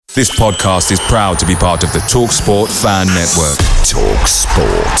This podcast is proud to be part of the TalkSport Fan Network.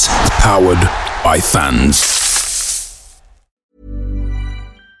 TalkSport. Powered by fans.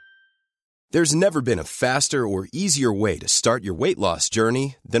 There's never been a faster or easier way to start your weight loss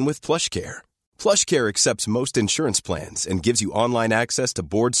journey than with PlushCare. PlushCare accepts most insurance plans and gives you online access to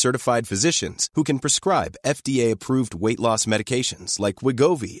board-certified physicians who can prescribe FDA-approved weight loss medications like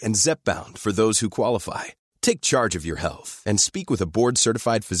Wegovy and Zepbound for those who qualify. Take charge of your health and speak with a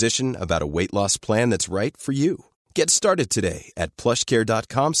board-certified physician about a weight loss plan that's right for you. Get started today at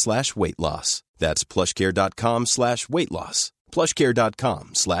plushcare.com/weight loss. That's plushcare.com/weight loss.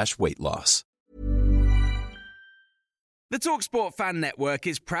 plushcare.com/weight loss. The TalkSport Fan Network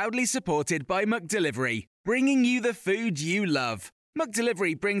is proudly supported by McDelivery, bringing you the food you love.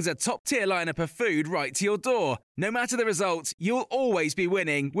 McDelivery brings a top-tier lineup of food right to your door. No matter the result, you'll always be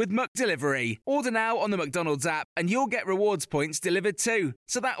winning with McDelivery. Order now on the McDonald's app and you'll get rewards points delivered too.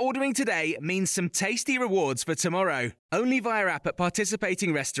 So that ordering today means some tasty rewards for tomorrow. Only via app at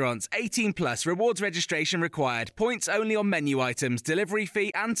participating restaurants. 18 plus. Rewards registration required. Points only on menu items. Delivery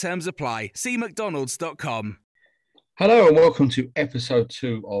fee and terms apply. See mcdonalds.com. Hello and welcome to episode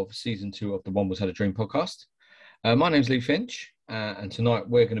 2 of season 2 of the One Was Had a Dream podcast. My name's Lee Finch. And tonight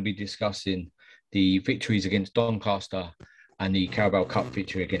we're going to be discussing the victories against Doncaster and the Carabao Cup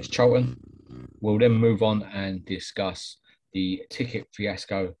victory against Charlton. We'll then move on and discuss the ticket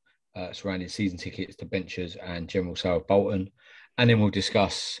fiasco surrounding season tickets to Benchers and General Sale of Bolton. And then we'll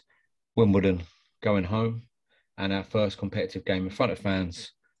discuss Wimbledon going home and our first competitive game in front of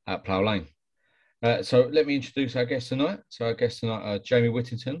fans at Plough Lane. So let me introduce our guests tonight. So our guests tonight are Jamie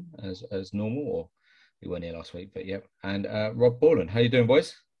Whittington, as normal, or we weren't here last week, but yeah. And Rob Borland. How you doing,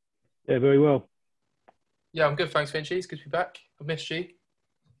 boys? Yeah, very well. Yeah, I'm good, thanks, Finchy. It's good to be back. I've missed you.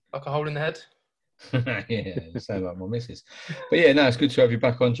 Like a hole in the head. Yeah, you sound like my missus. But yeah, no, it's good to have you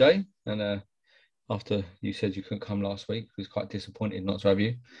back on, Jay. And after you said you couldn't come last week, I was quite disappointed not to have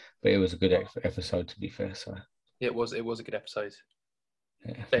you. But it was a good episode, to be fair. So yeah, it was a good episode.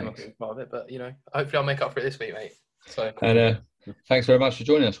 Yeah, Shame I couldn't be part of it, but hopefully I'll make up for it this week, mate. So and thanks very much for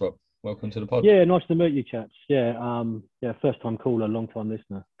joining us, Rob. Welcome to the pod. Yeah, nice to meet you, chaps. Yeah, first time caller, long time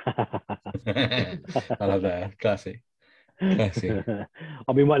listener. I love that. Classic.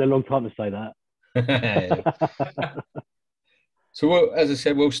 I've been waiting a long time to say that. So, as I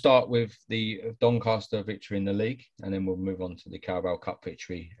said, we'll start with the Doncaster victory in the league, and then we'll move on to the Carabao Cup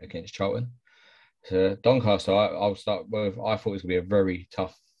victory against Charlton. So, Doncaster, I'll start with. I thought it was going to be a very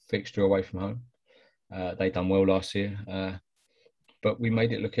tough fixture away from home. They done well last year. But we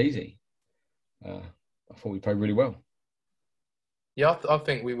made it look easy. I thought we played really well. yeah, I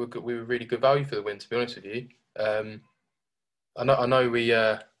think we were good, we were really good value for the win. To be honest with you, I know we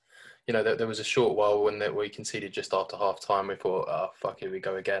there was a short while when we conceded just after half time. We thought, oh fuck, here we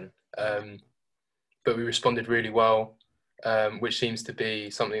go again. But we responded really well, which seems to be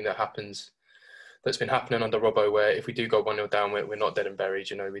something that's been happening under Robbo, where if we do go 1-0 down, we're not dead and buried.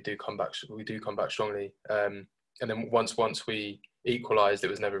 We do come back strongly. And then once we equalised, it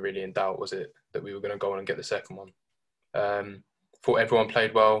was never really in doubt, was it, that we were going to go on and get the second one. Thought everyone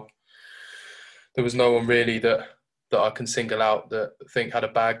played well. There was no one really that I can single out that I think had a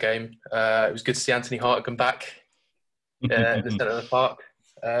bad game. It was good to see Anthony Hartigan back in the centre of the park.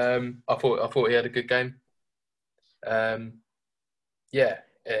 I thought he had a good game. Yeah,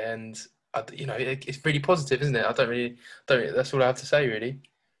 and it's really positive, isn't it? I don't. That's all I have to say, really.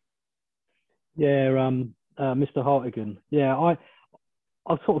 Yeah, Mr. Hartigan. Yeah, I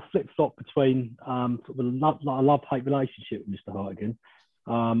sort of flip-flop between sort of a love-hate relationship with Mr. Hartigan.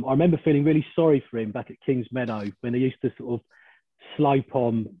 I remember feeling really sorry for him back at Kings Meadow when they used to sort of slope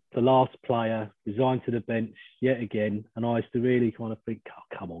on the last player, resign to the bench yet again. And I used to really kind of think,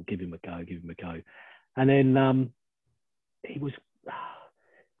 oh, come on, give him a go. And then he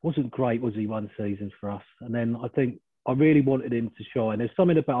wasn't great, was he, one season for us? And then I think I really wanted him to shine. There's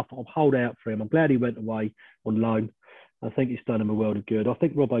something about, I'll hold out for him. I'm glad he went away on loan. I think it's done him a world of good. I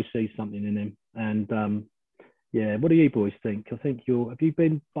think Robbo sees something in him. And what do you boys think? I think have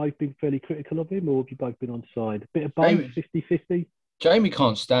you both been fairly critical of him, or have you both been on side? A bit of both, 50-50? Jamie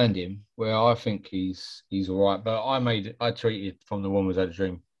can't stand him, where I think he's all right. But I tweeted from the One Was Had a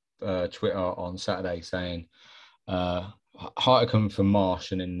Dream Twitter on Saturday saying Hartigan from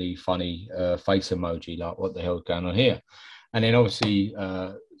Marsh, and then the funny face emoji, like, what the hell's going on here? And then obviously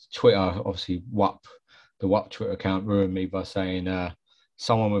Twitter, the WAP Twitter account ruined me by saying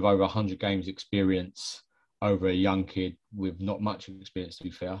someone with over 100 games experience over a young kid with not much experience, to be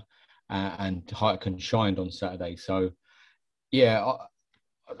fair. And Hartigan shined on Saturday. So, yeah,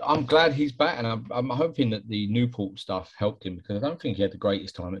 I'm glad he's back, and I'm hoping that the Newport stuff helped him, because I don't think he had the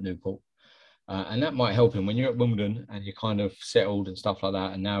greatest time at Newport. And that might help him when you're at Wimbledon and you're kind of settled and stuff like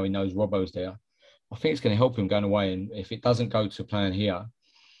that, and now he knows Robbo's there. I think it's going to help him going away. And if it doesn't go to plan here,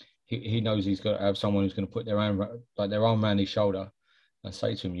 he knows he's got to have someone who's going to put their arm around his shoulder and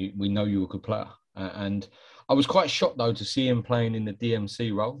say to him, we know you're a good player. And I was quite shocked, though, to see him playing in the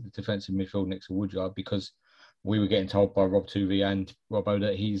DMC role, the defensive midfield next to Woodyard, because we were getting told by Rob Tuvey and Robbo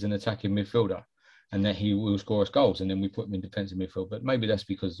that he's an attacking midfielder and that he will score us goals. And then we put him in defensive midfield. But maybe that's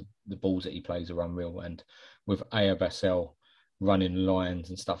because the balls that he plays are unreal. And with Aya Bassel running lines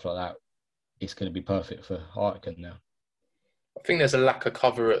and stuff like that, it's going to be perfect for Hartigan now. I think there's a lack of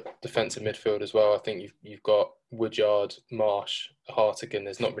cover at defensive midfield as well. I think you've got Woodyard, Marsh, Hartigan.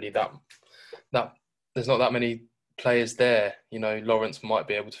 There's not really there's not that many players there. You know, Lawrence might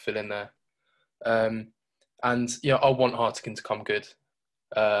be able to fill in there. And I want Hartigan to come good.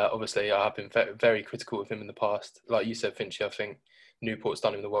 Obviously, I have been very critical of him in the past. Like you said, Finchy, I think Newport's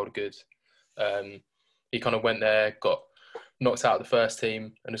done him the world of good. He kind of went there, got knocked out of the first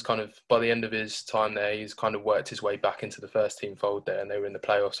team, and has kind of, by the end of his time there, he's kind of worked his way back into the first team fold there, and they were in the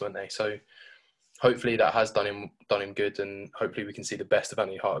playoffs, weren't they? So hopefully that has done him good, and hopefully we can see the best of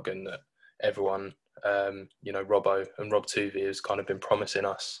Anthony Hartigan that everyone, Robbo and Rob Tuvey has kind of been promising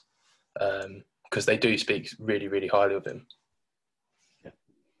us, because they do speak really, really highly of him.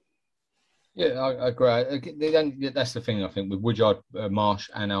 Yeah, I agree. That's the thing, I think, with Woodyard, Marsh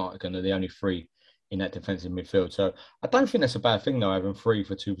and Hartigan are the only three in that defensive midfield. So I don't think that's a bad thing, though, having three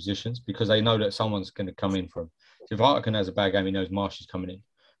for two positions, because they know that someone's going to come in for him. So if Hartigan has a bad game, he knows Marsh is coming in.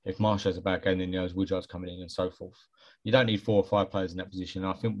 If Marsh has a bad game, then he knows Woodyard's coming in, and so forth. You don't need 4 or 5 players in that position.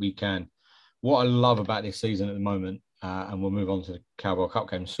 I think we can. What I love about this season at the moment, and we'll move on to the Carabao Cup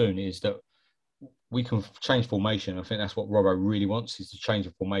game soon, is that we can change formation. I think that's what Robbo really wants, is to change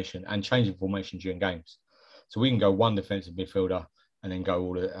the formation and change the formation during games. So we can go one defensive midfielder and then go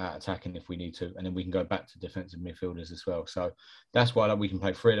all attacking if we need to. And then we can go back to defensive midfielders as well. So that's why we can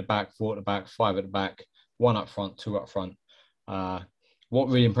play 3 at the back, 4 at the back, 5 at the back, 1 up front, 2 up front. What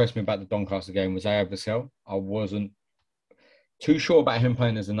really impressed me about the Doncaster game was Aya Bassel. I wasn't too sure about him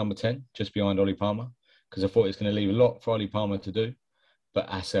playing as a number 10, just behind Ollie Palmer, because I thought it's going to leave a lot for Ollie Palmer to do. But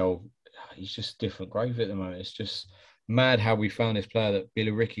Assel, he's just different gravy at the moment. It's just mad how we found this player that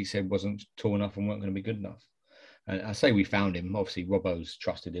Billy Ricky said wasn't tall enough and weren't going to be good enough. And I say we found him. Obviously, Robbo's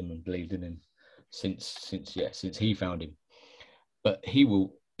trusted him and believed in him since he found him. But he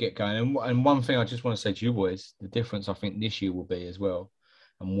will get going. And one thing I just want to say to you boys, the difference I think this year will be as well,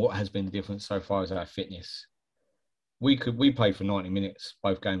 and what has been the difference so far is our fitness. We played for 90 minutes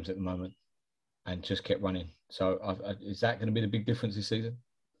both games at the moment, and just kept running. So is that going to be the big difference this season?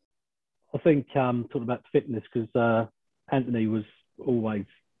 I think talking about fitness, because Anthony there's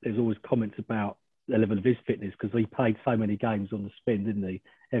always comments about the level of his fitness, because he played so many games on the spin, didn't he?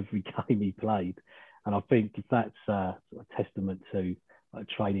 Every game he played. And I think if that's a testament to a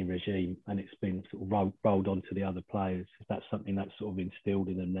training regime, and it's been sort of rolled on to the other players, if that's something that's sort of instilled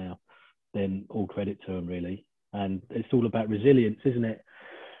in them now, then all credit to them, really. And it's all about resilience, isn't it?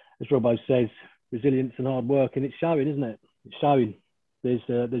 As Robbo says, resilience and hard work, and it's showing, isn't it? It's showing. There's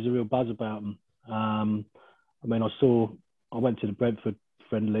a real buzz about them. I went to the Brentford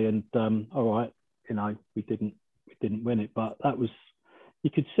friendly, and all right, we didn't win it, but that was, you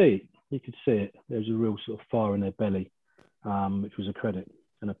could see it. There was a real sort of fire in their belly, which was a credit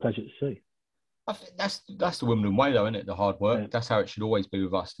and a pleasure to see. I think that's the Wimbledon way, though, isn't it? The hard work. Yeah. That's how it should always be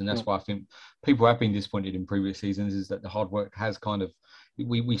with us, and that's why I think people have been disappointed in previous seasons, is that the hard work has kind of,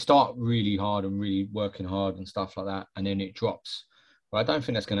 we start really hard and really working hard and stuff like that, and then it drops. But I don't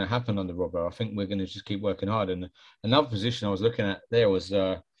think that's going to happen under Robbo. I think we're going to just keep working hard. And another position I was looking at there was,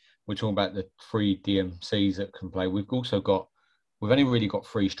 we're talking about the 3 DMCs that can play. We've only really got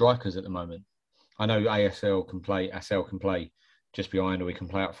 3 strikers at the moment. I know Assel can play just behind, or we can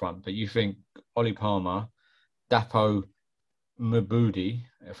play up front. But you think Ollie Palmer, Dapo Mabudi,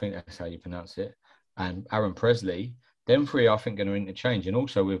 I think that's how you pronounce it, and Aaron Presley, them 3 I think going to interchange. And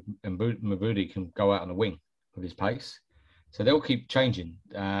also with Mabudi can go out on the wing with his pace. So they'll keep changing.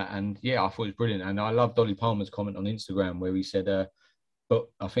 And yeah, I thought it was brilliant. And I loved Ollie Palmer's comment on Instagram where he said, but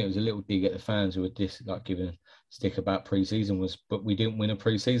I think it was a little dig at the fans who were giving a stick about pre-season, but we didn't win a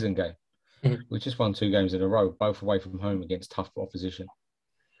pre-season game. Mm-hmm. We just won 2 games in a row, both away from home against tough opposition.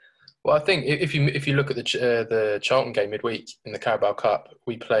 Well, I think if you look at the Charlton game midweek in the Carabao Cup,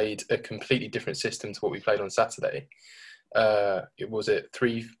 we played a completely different system to what we played on Saturday. It was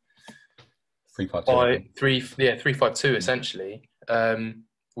 3-5-2. 3-5-2 essentially,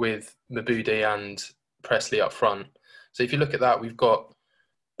 with Mabudi and Presley up front. So if you look at that, we've got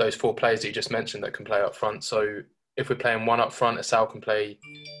those four players that you just mentioned that can play up front. So if we're playing one up front, Asal can play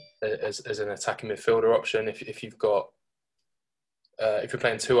as an attacking midfielder option. If you've got if you're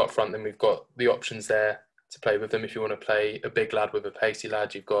playing two up front, then we've got the options there to play with them. If you want to play a big lad with a pacey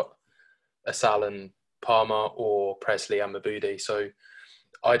lad, you've got Asal and Palmer, or Presley and Mabudi. So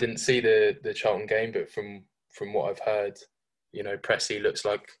I didn't see the Charlton game, but from what I've heard, Presley looks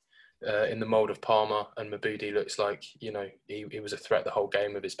like in the mould of Palmer, and Mabudi looks like, he was a threat the whole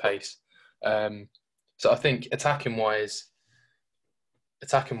game with his pace. So I think attacking wise,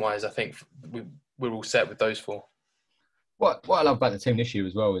 I think we're all set with those four. What I love about the team this year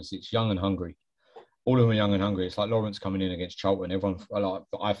as well is it's young and hungry. All of them are young and hungry. It's like Lawrence coming in against Charlton. Everyone,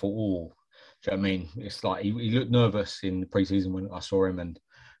 I thought, oh, do you know what I mean? It's like he looked nervous in the pre-season when I saw him, and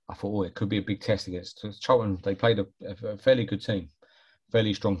I thought, oh, it could be a big test against Charlton. They played a fairly good team,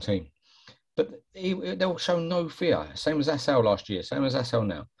 fairly strong team. But they'll show no fear. Same as Asal last year, same as Asal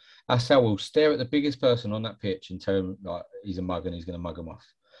now. Asal will stare at the biggest person on that pitch and tell him like he's a mug and he's going to mug him off.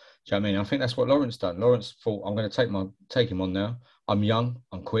 Do you know what I mean? I think that's what Lawrence done. Lawrence thought, I'm going to take him on now. I'm young,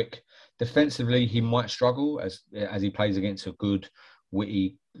 I'm quick. Defensively, he might struggle as he plays against a good,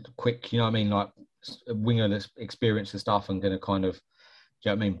 witty, quick, like a winger that's experienced and stuff and going to kind of, do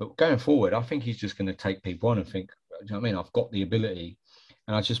you know what I mean? But going forward, I think he's just going to take people on and think, do you know what I mean? I've got the ability.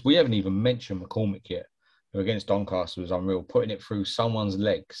 And we haven't even mentioned McCormick yet, who against Doncaster was unreal, putting it through someone's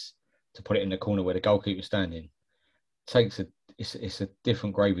legs to put it in the corner where the goalkeeper's standing. It's a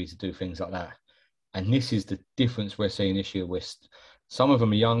different gravy to do things like that. And this is the difference we're seeing this year. Some of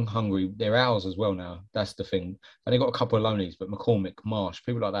them are young, hungry. They're ours as well now. That's the thing. And they've got a couple of loanies, but McCormick, Marsh,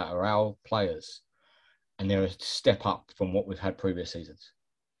 people like that are our players. And they're a step up from what we've had previous seasons.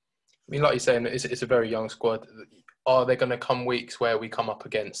 I mean, like you're saying, it's a very young squad. Are there going to come weeks where we come up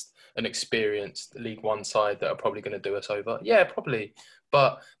against an experienced League One side that are probably going to do us over? Yeah, probably.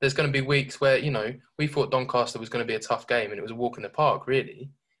 But there's going to be weeks where, we thought Doncaster was going to be a tough game and it was a walk in the park,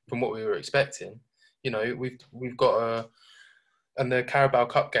 really, from what we were expecting. We've got and the Carabao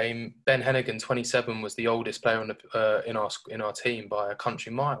Cup game, Ben Hennigan, 27, was the oldest player in our team by a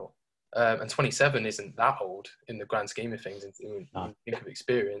country mile. And 27 isn't that old in the grand scheme of things. In think of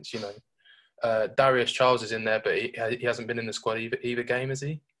experience, Darius Charles is in there, but he hasn't been in the squad either game, has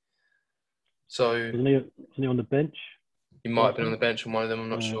he? So isn't he on the bench? He might have been on the bench on one of them. I'm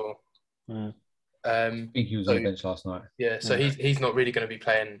not sure. Yeah. I think he was on the bench last night. Yeah, so he's not really going to be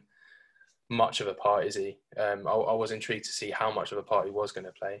playing much of a part, is he? I was intrigued to see how much of a part he was going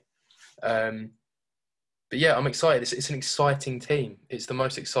to play. But yeah, I'm excited. It's an exciting team. It's the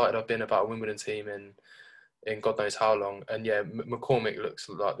most excited I've been about a Wimbledon team in God knows how long. And yeah, McCormick looks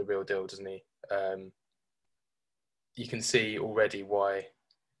like the real deal, doesn't he? You can see already why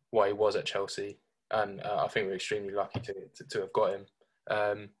he was at Chelsea, and I think we're extremely lucky to have got him.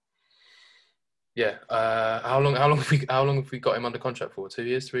 How long have we got him under contract for? 2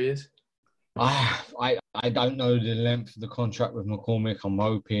 years, 3 years? I don't know the length of the contract with McCormick. I'm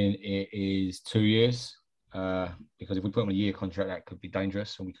hoping it is 2 years, because if we put him on a year contract, that could be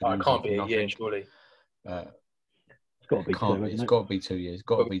dangerous. And we could. It can't be a year, surely. It's got to be 2. It's got to be 2 years. It's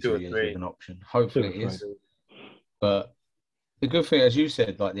got to be 2 years with an option. Hopefully it is. But the good thing, as you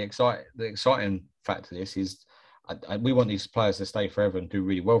said, like the exciting fact of this is, we want these players to stay forever and do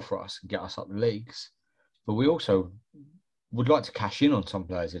really well for us and get us up the leagues. But we also would like to cash in on some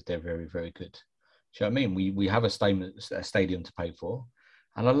players if they're very, very good. Do you know what I mean? We have a stadium to pay for.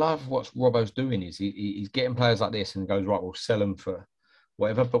 And I love what Robbo's doing is he's getting players like this and goes, right, we'll sell them for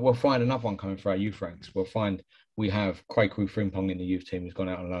whatever, but we'll find another one coming for our youth ranks. We have Kwaku Frimpong in the youth team who's gone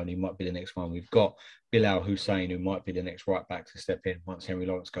out on loan. He might be the next one. We've got Bilal Hussein, who might be the next right back to step in once Henry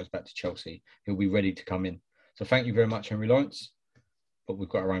Lawrence goes back to Chelsea. He'll be ready to come in. So thank you very much, Henry Lawrence. But we've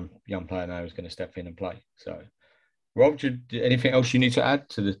got our own young player now who's going to step in and play. So, Rob, anything else you need to add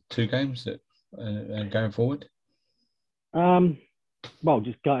to the 2 games that going forward? Well,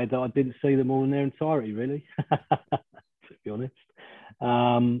 just gutted that I didn't see them all in their entirety, really, to be honest.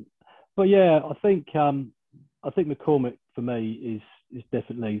 But yeah, I think McCormick for me is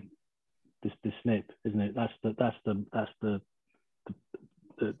definitely the snip, isn't it? That's the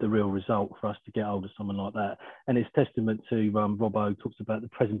real result for us to get hold of someone like that. And it's testament to Robbo talks about the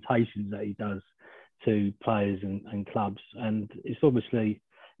presentations that he does to players and clubs. And it's obviously,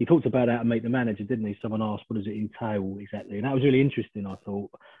 he talked about how to meet the manager, didn't he? Someone asked, what does it entail exactly? And that was really interesting, I thought.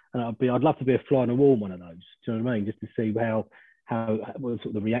 And I'd love to be a fly on the wall on one of those. Do you know what I mean? Just to see what sort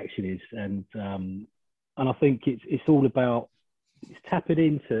of the reaction is. And I think it's all about, it's tapping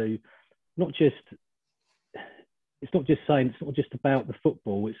into not just it's not just saying it's not just about the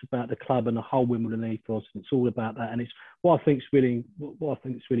football. It's about the club and the whole Wimbledon ethos, and it's all about that. And it's what I think's really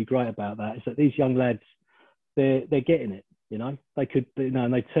great about that is that these young lads, they're getting it. You know, they could,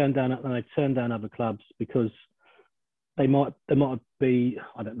 and they turn down other clubs because they might be,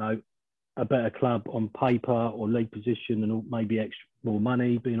 I don't know, a better club on paper or league position and maybe extra more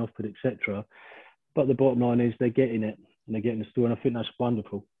money being offered, etc. But the bottom line is they're getting it and they're getting the story, and I think that's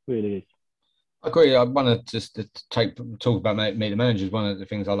wonderful. It really is. I agree. I want to just talk about Meet the Managers. One of the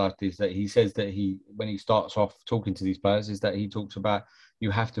things I liked is that he says that when he starts off talking to these players, is that he talks about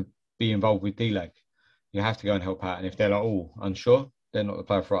you have to be involved with D-Leg. You have to go and help out. And if they're like, oh, unsure, they're not the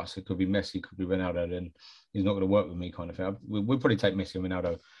player for us. It could be Messi, it could be Ronaldo, then he's not going to work with me kind of thing. We'll probably take Messi and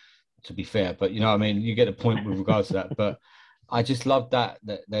Ronaldo, to be fair. But, you know what I mean? You get the point with regards to that. But I just love that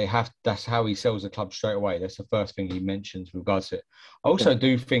that's how he sells the club straight away. That's the first thing he mentions with regards to it. I also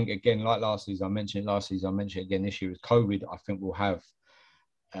do think, again, like last season, I mentioned it again this year with COVID, I think will have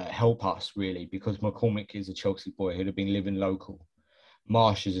help us really, because McCormick is a Chelsea boy who'd have been living local.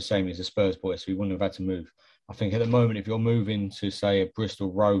 Marsh is the same as a Spurs boy, so he wouldn't have had to move. I think at the moment, if you're moving to, say, a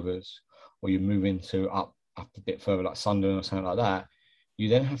Bristol Rovers, or you're moving to up a bit further like Sunderland or something like that, you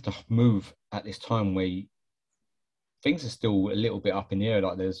then have to move at this time where things are still a little bit up in the air,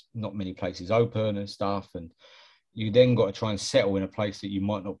 like there's not many places open and stuff, and you then got to try and settle in a place that you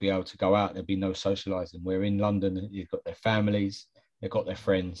might not be able to go out. There'll be no socialising. Where in London, you've got their families, they've got their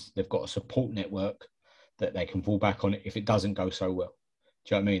friends, they've got a support network that they can fall back on if it doesn't go so well.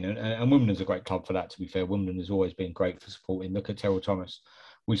 Do you know what I mean? And Wimbledon's a great club for that, to be fair. Wimbledon has always been great for supporting. Look at Terrell Thomas.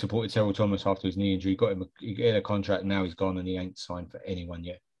 We supported Terrell Thomas after his knee injury, he got a contract, and now he's gone and he ain't signed for anyone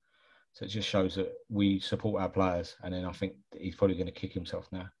yet. So it just shows that we support our players. And then I think he's probably going to kick himself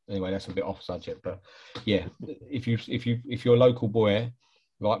now. Anyway, that's a bit off subject, but yeah, if you're a local boy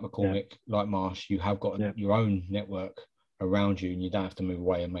like McCormick, like Marsh, you have got your own network around you, and you don't have to move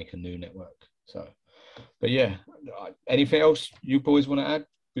away and make a new network. So, but yeah, anything else you boys want to add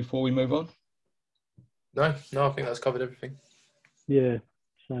before we move on? No, I think that's covered everything. Yeah,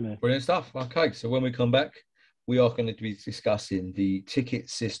 same here. Brilliant stuff. Okay, so when we come back, we are going to be discussing the ticket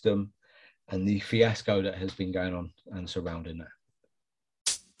system and the fiasco that has been going on and surrounding that.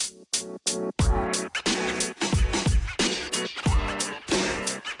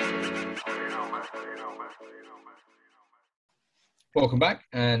 Welcome back.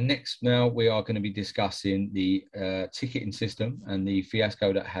 And next now we are going to be discussing the ticketing system and the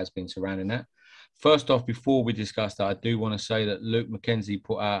fiasco that has been surrounding that. First off, before we discuss that, I do want to say that Luke McKenzie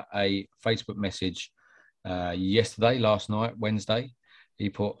put out a Facebook message last night, Wednesday. He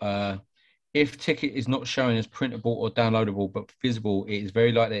put, if ticket is not showing as printable or downloadable but visible, it is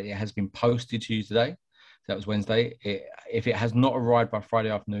very likely it has been posted to you today. That was Wednesday. If it has not arrived by Friday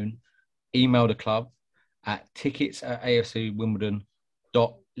afternoon, email the club at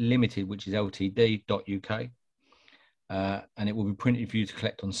tickets@afcwimbledon.limited, which is ltd.uk, and it will be printed for you to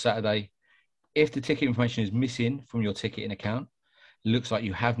collect on Saturday. If the ticket information is missing from your ticketing account, it looks like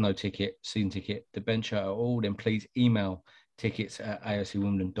you have no ticket, season ticket, debenture at all, then please email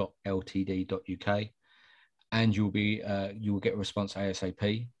tickets@afcwimbledon.ltd.uk, and you will get a response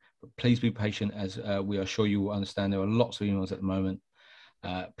ASAP. But please be patient, as we are sure you will understand there are lots of emails at the moment.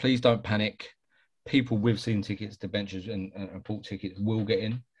 Please don't panic. People with season tickets, debentures, and port tickets will get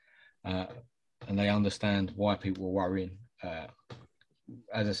in, and they understand why people are worrying.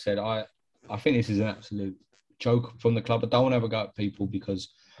 As I said, I think this is an absolute joke from the club. I don't want to have a go at people, because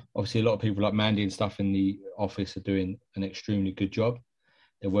obviously a lot of people like Mandy and stuff in the office are doing an extremely good job.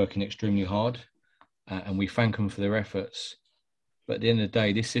 They're working extremely hard, and we thank them for their efforts. But at the end of the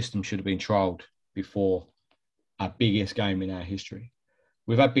day, this system should have been trialled before our biggest game in our history.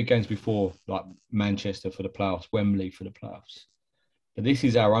 We've had big games before, like Manchester for the playoffs, Wembley for the playoffs. But this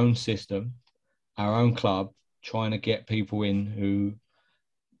is our own system, our own club, trying to get people in who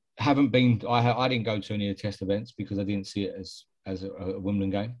haven't been. I didn't go to any of the test events because I didn't see it as a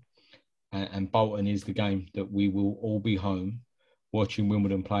Wimbledon game. And Bolton is the game that we will all be home watching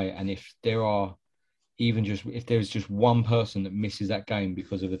Wimbledon play. And if there's just one person that misses that game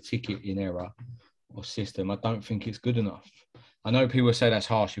because of a ticketing error or system, I don't think it's good enough. I know people say that's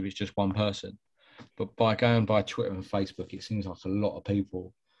harsh if it's just one person, but by going by Twitter and Facebook, it seems like a lot of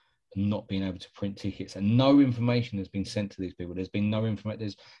people are not being able to print tickets, and no information has been sent to these people. There's been no information.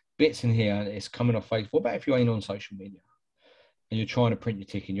 There's bits in here, and it's coming off Facebook. What about if you ain't on social media and you're trying to print your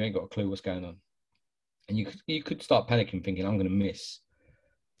ticket and you ain't got a clue what's going on? And you could start panicking, thinking, I'm going to miss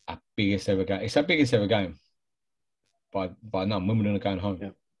our biggest ever game. It's our biggest ever game by none. Wimbledon are going home.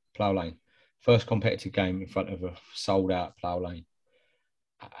 Yeah. Plough Lane. First competitive game in front of a sold-out Plough Lane.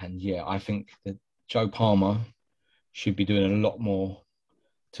 And, yeah, I think that Joe Palmer should be doing a lot more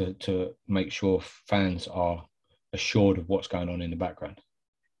to make sure fans are assured of what's going on in the background.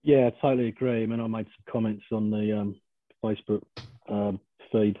 Yeah, I totally agree. I mean, I made some comments on the Facebook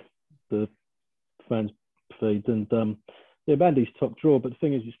feed, the fans feed, and yeah, Mandy's top drawer. But the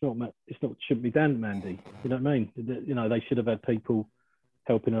thing is, shouldn't be down to Mandy. You know what I mean? You know, they should have had people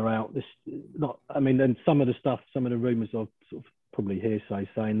helping her out. Then some of the rumours of sort of probably hearsay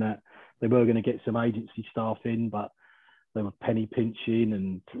saying that they were going to get some agency staff in, but they were penny pinching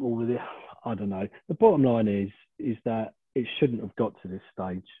and all of this. I don't know. The bottom line is that it shouldn't have got to this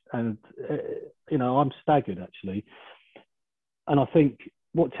stage. And, you know, I'm staggered actually. And I think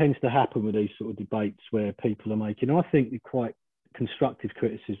what tends to happen with these sort of debates where people are making, I think, they're quite constructive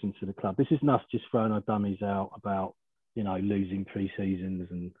criticism to the club. This isn't us just throwing our dummies out about, you know, losing pre-seasons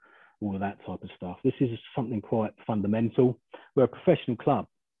and all of that type of stuff. This is something quite fundamental. We're a professional club,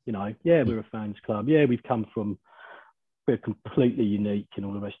 you know. Yeah, we're a fans club. Yeah, we're completely unique and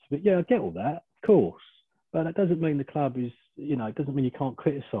all the rest of it. Yeah, I get all that, of course. But that doesn't mean the club is, you know, it doesn't mean you can't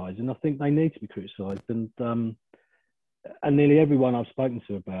criticise. And I think they need to be criticised. And nearly everyone I've spoken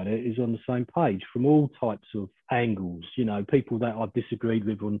to about it is on the same page from all types of angles. You know, people that I've disagreed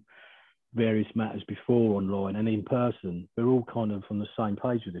with on various matters before online and in person, they're all kind of on the same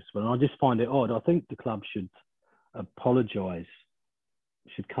page with this one. And I just find it odd. I think the club should apologise,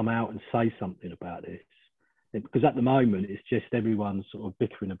 should come out and say something about this. Because at the moment, it's just everyone sort of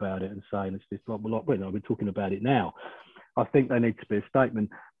bickering about it and saying it's just like, well, we're talking about it now. I think there needs to be a statement.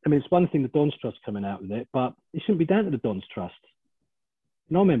 I mean, it's one thing the Dons Trust coming out with it, but it shouldn't be down to the Dons Trust.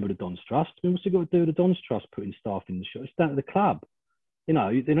 And I'm a member of the Dons Trust. I mean, what's it got to do with the Dons Trust putting staff in the show? It's down to the club. You know,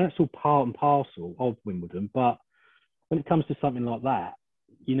 that's all part and parcel of Wimbledon. But when it comes to something like that,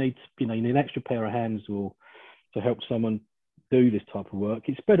 you need an extra pair of hands to help someone do this type of work.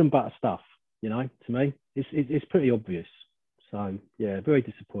 It's bread and butter stuff. You know, to me, it's pretty obvious. So yeah, very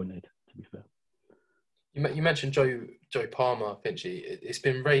disappointed, to be fair. You mentioned Joe Palmer, Finchy. It's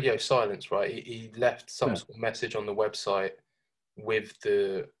been radio silence, right? He left some sort of message on the website when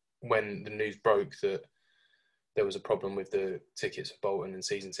the news broke that there was a problem with the tickets for Bolton and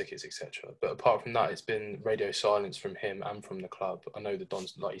season tickets, etc. But apart from that, it's been radio silence from him and from the club. I know the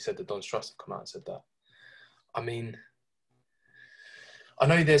Dons, like you said, the Dons Trust have come out and said that. I mean, I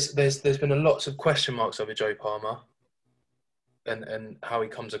know there's been a lots of question marks over Joe Palmer and how he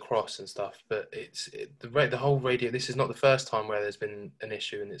comes across and stuff, but the whole radio. This is not the first time where there's been an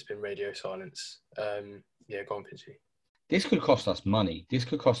issue and it's been radio silence. Yeah, go on, Pinchy. This could cost us money. This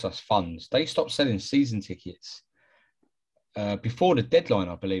could cost us funds. They stopped selling season tickets before the deadline,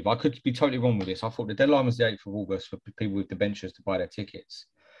 I believe. I could be totally wrong with this. I thought the deadline was the 8th of August for people with debentures to buy their tickets.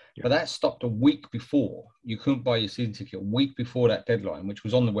 Yeah. But that stopped a week before. You couldn't buy your season ticket a week before that deadline, which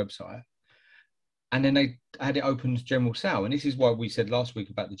was on the website. And then they had it open to general sale. And this is why we said last week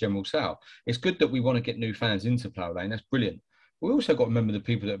about the general sale. It's good that we want to get new fans into Plough Lane. That's brilliant. But we also got to remember the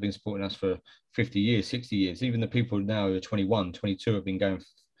people that have been supporting us for 50 years, 60 years. Even the people now who are 21, 22 have been going, do you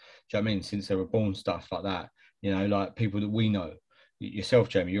know what I mean, since they were born, stuff like that. You know, like people that we know. Yourself,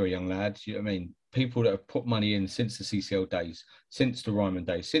 Jamie, you're a young lad. You know what I mean? People that have put money in since the CCL days, since the Ryman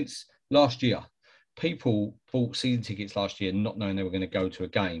days, since last year. People bought season tickets last year not knowing they were going to go to a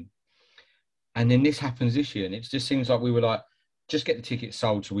game. And then this happens this year. And it just seems like we were like, just get the tickets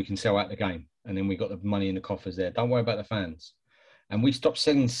sold so we can sell out the game. And then we got the money in the coffers there. Don't worry about the fans. And we stopped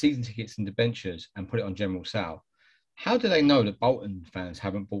selling season tickets and debentures and put it on general sale. How do they know that Bolton fans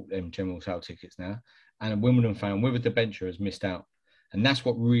haven't bought them general sale tickets now? And a Wimbledon fan with a debenture has missed out. And that's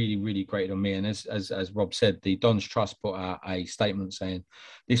what really, really grated on me. And as Rob said, the Dons Trust put out a statement saying,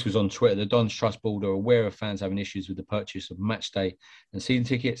 this was on Twitter, the Dons Trust board are aware of fans having issues with the purchase of match day and season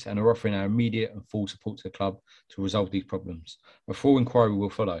tickets and are offering our immediate and full support to the club to resolve these problems. A full inquiry will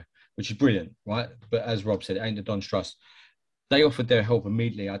follow, which is brilliant, right? But as Rob said, it ain't the Dons Trust. They offered their help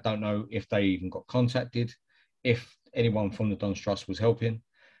immediately. I don't know if they even got contacted, if anyone from the Dons Trust was helping.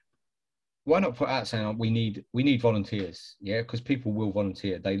 Why not put out saying we need volunteers? Yeah, because people will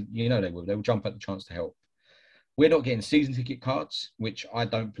volunteer. They will jump at the chance to help. We're not getting season ticket cards, which I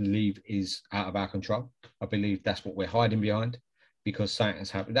don't believe is out of our control. I believe that's what we're hiding behind because something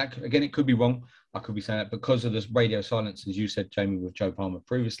has happened. That again, it could be wrong. I could be saying that because of this radio silence, as you said, Jamie, with Joe Palmer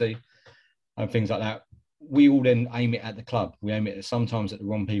previously, and things like that. We all then aim it at the club. We aim it sometimes at the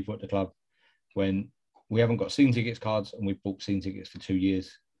wrong people at the club when we haven't got season tickets cards and we've bought season tickets for 2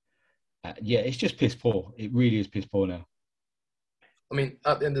 years. Yeah, it's just piss poor. It really is piss poor now. I mean,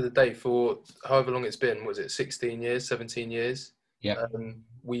 at the end of the day, for however long it's been, was it 16 years, 17 years? Yeah.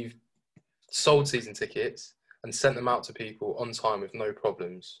 We've sold season tickets and sent them out to people on time with no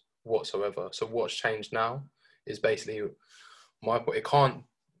problems whatsoever. So what's changed now? is basically my point. It can't,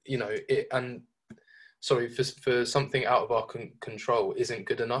 for something out of our control isn't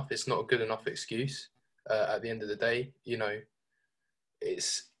good enough. It's not a good enough excuse. At the end of the day,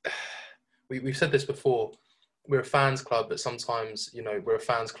 we've said this before. We're a fans club, but sometimes, we're a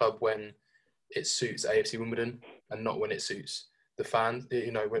fans club when it suits AFC Wimbledon and not when it suits the fans. Do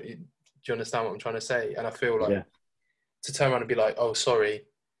you understand what I'm trying to say? And I feel like to turn around and be like, oh, sorry,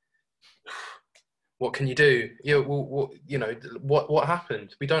 what can you do? What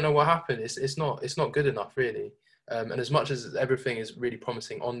happened? We don't know what happened. It's not good enough, really. And as much as everything is really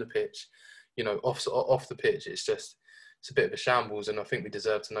promising on the pitch, off the pitch, it's a bit of a shambles. And I think we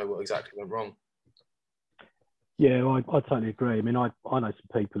deserve to know what exactly went wrong. Yeah, I totally agree. I mean, I know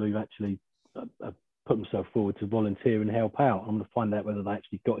some people who actually put themselves forward to volunteer and help out. I'm going to find out whether they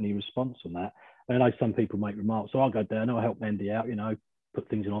actually got any response on that. I know some people make remarks, so I'll go down, I'll help Mandy out, put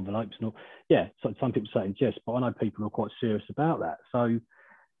things in envelopes and all. Yeah, so some people say in jest, but I know people who are quite serious about that. So,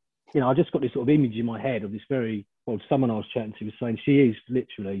 I just got this sort of image in my head of this someone I was chatting to was saying she is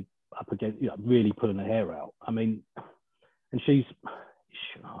literally up against, really pulling her hair out. I mean, and I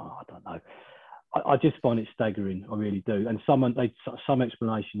don't know. I just find it staggering. I really do. And some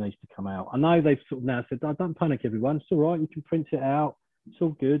explanation needs to come out. I know they've sort of now said, oh, don't panic, everyone. It's all right. You can print it out. It's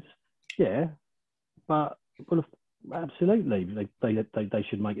all good. Yeah, but absolutely, they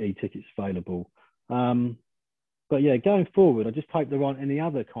should make e-tickets available. But yeah, going forward, I just hope there aren't any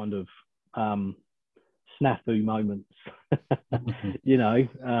other kind of snafu moments. If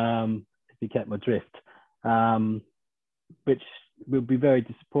you get my drift, which will be very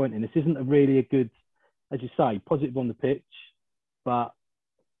disappointing. This isn't really a good, as you say, positive on the pitch, but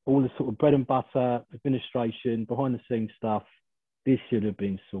all the sort of bread and butter, administration, behind the scenes stuff, this should have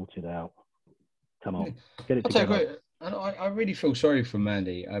been sorted out. Come on, get it together. And I really feel sorry for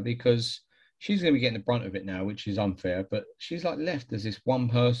Mandy because she's going to be getting the brunt of it now, which is unfair. But she's like left as this one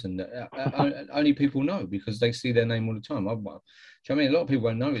person that only people know because they see their name all the time. A lot of people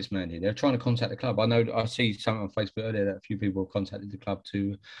won't know it's Mandy. They're trying to contact the club. I know I see something on Facebook earlier that a few people have contacted the club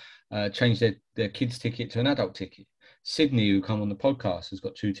to change their kids' ticket to an adult ticket. Sydney, who come on the podcast, has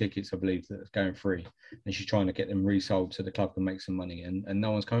got 2 tickets, I believe, that's going free. And she's trying to get them resold so the club can make some money. And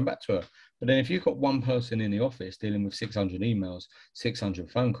no one's coming back to her. But then if you've got one person in the office dealing with 600 emails,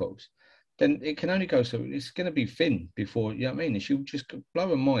 600 phone calls, then it can only go so it's going to be Finn before, she'll just blow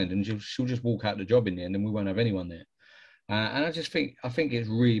her mind and she'll just walk out the job in the end and we won't have anyone there. And I think it's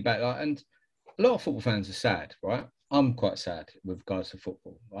really bad. And a lot of football fans are sad, right? I'm quite sad with regards to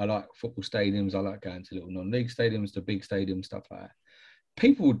football. I like football stadiums. I like going to little non-league stadiums, to big stadiums, stuff like that.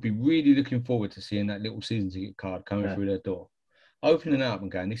 People would be really looking forward to seeing that little season ticket card coming through their door, opening it up and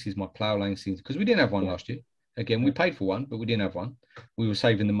going, this is my Plough Lane season. Because we didn't have one last year. Again, we paid for one, but we didn't have one. We were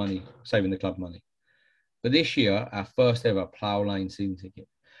saving the money, saving the club money. But this year, our first ever Plough Lane season ticket.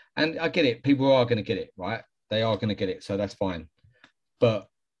 And I get it. People are going to get it, right? They are going to get it. So that's fine. But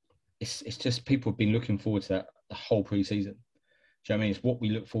it's just people have been looking forward to that the whole pre-season. Do you know what I mean? It's what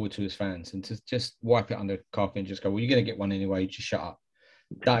we look forward to as fans. And to just wipe it under the carpet and just go, well, you're going to get one anyway. Just shut up.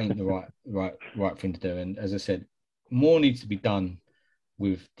 That ain't the right thing to do. And as I said, more needs to be done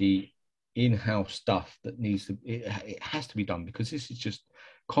with the in-house stuff that needs to, it has to be done because this is just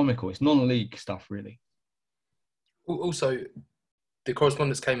comical. It's non-league stuff, really. Also, the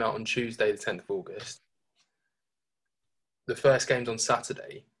correspondence came out on Tuesday, the 10th of August. The first game's on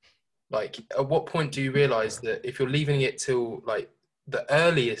Saturday. Like, at what point do you realise that if you're leaving it till like the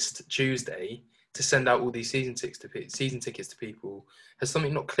earliest Tuesday to send out all these season tickets to people, has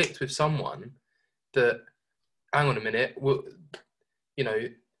something not clicked with someone that, hang on a minute,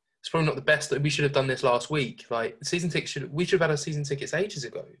 it's probably not the best that we should have done this last week. Like season tickets, we should have had our season tickets ages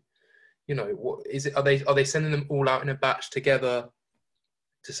ago. What is it? Are they sending them all out in a batch together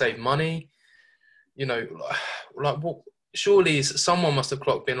to save money? Like what? Surely someone must have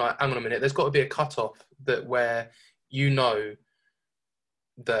clocked being like, hang on a minute, there's got to be a cutoff that where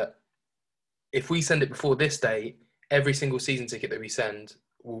that if we send it before this date, every single season ticket that we send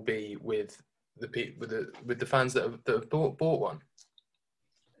will be with the fans that have bought one.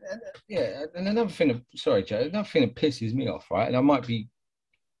 Yeah, and another thing, sorry, Joe, another thing that pisses me off, right? And I might be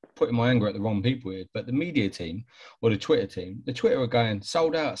putting my anger at the wrong people here, but the media team or the Twitter are going,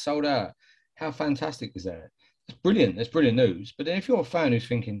 sold out. How fantastic is that? It's brilliant. That's brilliant news. But then if you're a fan who's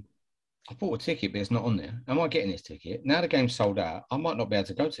thinking, I bought a ticket, but it's not on there. Am I getting this ticket? Now the game's sold out. I might not be able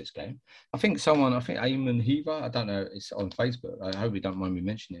to go to this game. I think Eamon Heaver, I don't know, it's on Facebook. I hope you don't mind me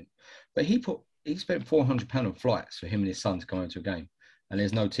mentioning it. But he spent £400 on flights for him and his son to come into a game. And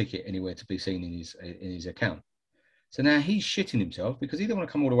there's no ticket anywhere to be seen in his account. So now he's shitting himself because he don't want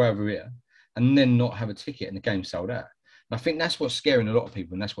to come all the way over here and then not have a ticket and the game sold out. And I think that's what's scaring a lot of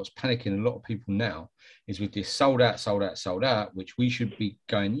people, and that's what's panicking a lot of people now, is with this sold out, which we should be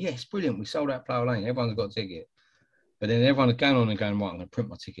going, yes, brilliant, we sold out Plough Lane, everyone's got a ticket. But then everyone is going on and going, right, I'm going to print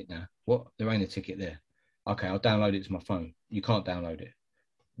my ticket now. What? There ain't a ticket there. Okay, I'll download it to my phone. You can't download it.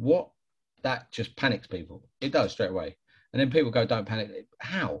 What? That just panics people. It does straight away. And then people go, don't panic.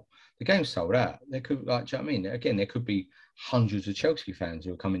 How? The game's sold out. There could, like, do you know what I mean? Again, there could be hundreds of Chelsea fans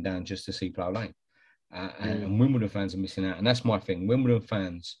who are coming down just to see Plough Lane. And Wimbledon fans are missing out. And that's my thing. Wimbledon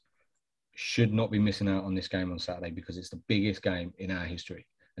fans should not be missing out on this game on Saturday because it's the biggest game in our history.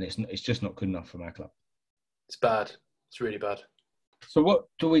 And it's just not good enough for my club. It's bad. It's really bad. So what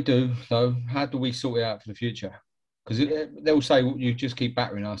do we do, though? How do we sort it out for the future? Because they'll say, well, you just keep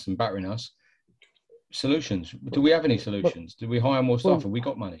battering us. Solutions. Do we have any solutions? Do we hire more staff? Have we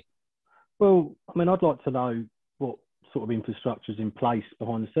got money? Well, I mean, I'd like to know what sort of infrastructure is in place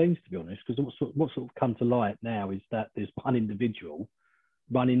behind the scenes, to be honest, because what sort of come to light now is that there's one individual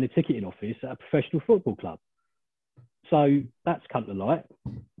running the ticketing office at a professional football club. So that's come to light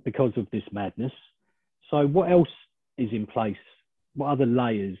because of this madness. So what else is in place? What other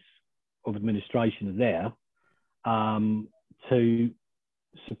layers of administration are there to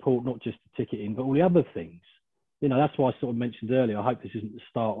support not just the ticketing, but all the other things? You know, that's why I sort of mentioned earlier, I hope this isn't the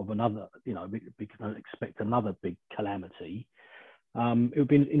start of another, you know, we can expect another big calamity. It would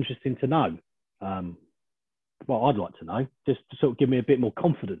be interesting to know. Well, I'd like to know, just to sort of give me a bit more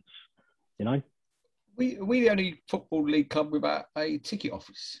confidence, you know? We the only football league club without a ticket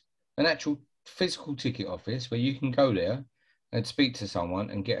office, an actual physical ticket office where you can go there and speak to someone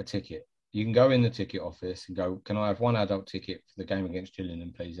and get a ticket. You can go in the ticket office and go, can I have one adult ticket for the game against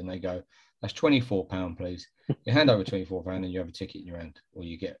Gillingham, please? And they go, that's £24, please. You hand over £24 and you have a ticket in your hand, or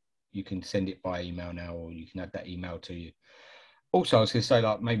you can send it by email now, or you can have that email to you. Also, I was going to say,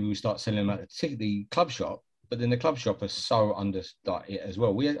 like, maybe we start selling them at the club shop, but then the club shop is so under like, it as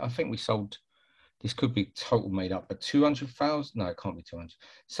well. I think we sold, this could be total made up, but 200,000? No, it can't be 200.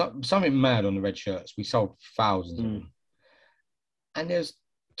 Something mad on the red shirts. We sold thousands of them. And there's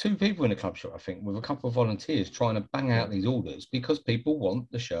 2 people in the club shop, I think, with a couple of volunteers trying to bang out these orders because people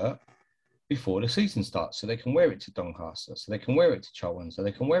want the shirt before the season starts so they can wear it to Doncaster, so they can wear it to Charlton, so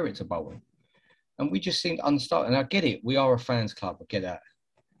they can wear it to Bolton. And we just seemed unstarted. And I get it. We are a fans club. I get that.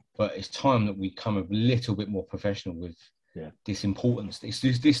 But it's time that we come a little bit more professional with this importance.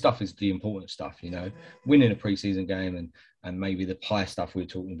 This stuff is the important stuff, you know. Winning a pre-season game and maybe the pie stuff we were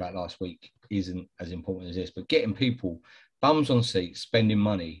talking about last week isn't as important as this. But getting people bums on seats, spending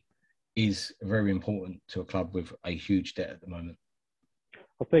money is very important to a club with a huge debt at the moment.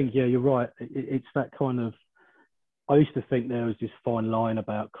 I think, yeah, you're right. It's that kind of, I used to think there was this fine line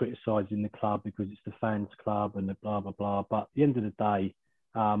about criticising the club because it's the fans club and the blah, blah, blah. But at the end of the day,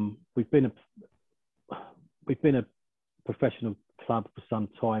 we've been a professional club for some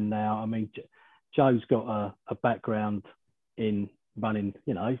time now. I mean, Joe's got a background in running,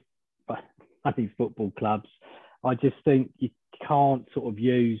 you know, running football clubs. I just think you can't sort of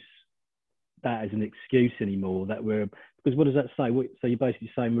use that as an excuse anymore. Because what does that say? So you're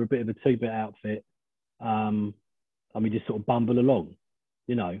basically saying we're a bit of a 2-bit outfit, and we just sort of bumble along,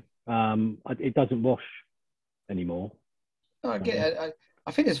 you know. It doesn't wash anymore. No, I get it.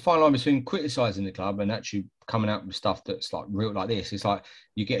 I think there's a fine line between criticising the club and actually coming out with stuff that's like real, like this. It's like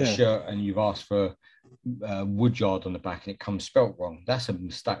you get a shirt and you've asked for Woodyard on the back and it comes spelt wrong. That's a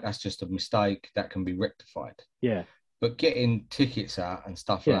mistake. That's just a mistake that can be rectified. Yeah. But getting tickets out and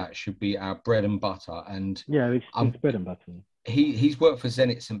stuff like that should be our bread and butter. And it's bread and butter. He's worked for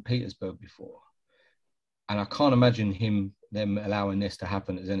Zenit St. Petersburg before. And I can't imagine them allowing this to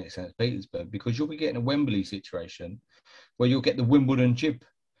happen at Zenit St. Petersburg, because you'll be getting a Wembley situation where you'll get the Wimbledon jib,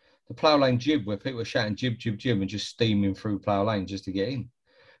 the Plough Lane jib, where people are shouting jib, jib, jib and just steaming through Plough Lane just to get in.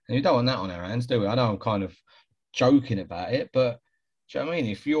 And you don't want that on our hands, do we? I know I'm kind of joking about it, but do you know what I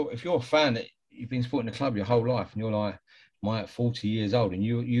mean? If you're a fan that you've been supporting the club your whole life and you're like, at 40 years old and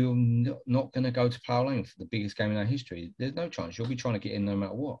you're not going to go to Plough Lane for the biggest game in our history, there's no chance. You'll be trying to get in no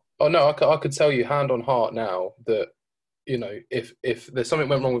matter what. Oh, no, I could tell you hand on heart now that, you know, if there's something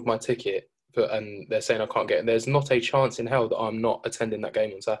went wrong with my ticket and they're saying I can't get in, there's not a chance in hell that I'm not attending that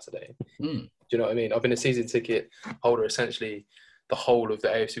game on Saturday. Do you know what I mean? I've been a season ticket holder essentially the whole of the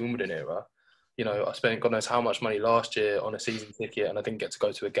AFC Wimbledon era. You know, I spent God knows how much money last year on a season ticket and I didn't get to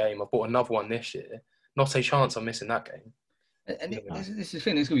go to a game. I bought another one this year. Not a chance I'm missing that game. And this is the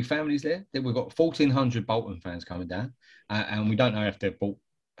thing, there's going to be families there. We've got 1,400 Bolton fans coming down, and we don't know if they've bought.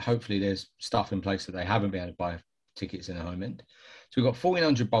 Hopefully, there's stuff in place that they haven't been able to buy tickets in the home end. So we've got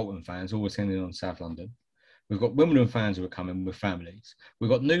 1,400 Bolton fans all attending on South London. We've got Wimbledon fans who are coming with families. We've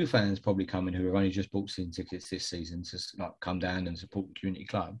got new fans probably coming who have only just bought season tickets this season to like come down and support the community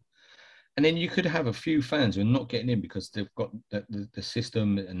club. And then you could have a few fans who are not getting in because they've got the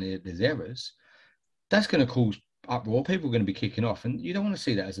system and there's errors. That's going to cause uproar. People are going to be kicking off. And you don't want to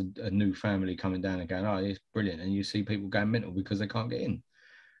see that as a new family coming down and going, oh, it's brilliant. And you see people going mental because they can't get in.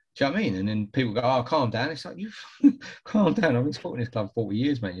 Do you know what I mean? And then people go, oh, calm down. It's like, you calm down. I've been supporting this club 40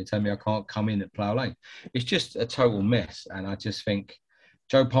 years, mate. You're telling me I can't come in at Plough Lane. It's just a total mess. And I just think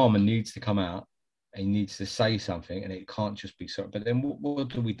Joe Palmer needs to come out. He needs to say something, and it can't just be so. But then what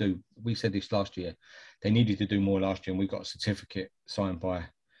do we do? We said this last year. They needed to do more last year, and we got a certificate signed by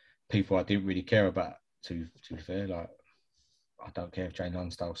people I didn't really care about, to be fair. Like, I don't care if Jane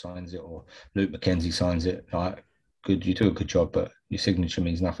Lonsdale signs it or Luke McKenzie signs it. Like, good, you do a good job, but your signature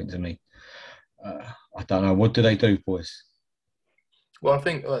means nothing to me. I don't know. What do they do, boys? Well, I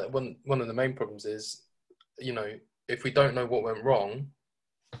think one of the main problems is, if we don't know what went wrong,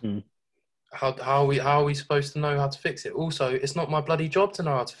 how are we supposed to know how to fix it? Also, it's not my bloody job to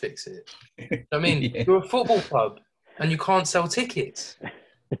know how to fix it. I mean, yeah. You're a football club and you can't sell tickets.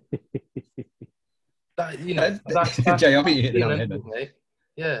 Jay, I'll be hitting that head, mate.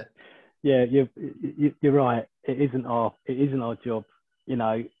 Yeah. Yeah, you're right. It isn't our job, and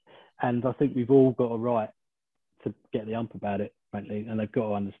I think we've all got a right to get the ump about it, frankly, and they've got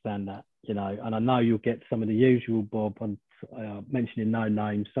to understand that, And I know you'll get some of the usual, Bob, on mentioning no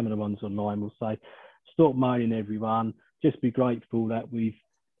names. Some of the ones online will say, "Stop moaning, everyone. Just be grateful that we're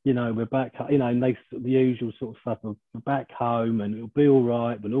back. And they the usual sort of stuff of we're back home and it'll be all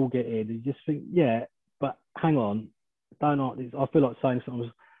right. We'll all get in." And you just think, yeah, but hang on, I feel like saying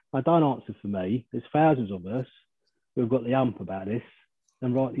something. I don't answer for me. There's thousands of us who've got the ump about this,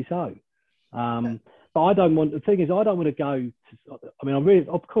 and rightly so. But I don't want. The thing is, I don't want to go to. I mean,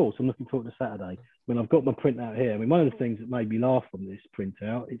 of course, I'm looking forward to Saturday when I've got my printout here. I mean, one of the things that made me laugh on this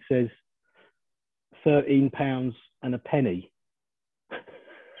printout, it says £13 and a penny. That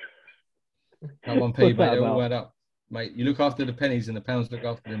 1p, mate. They all add up, mate. You look after the pennies, and the pounds look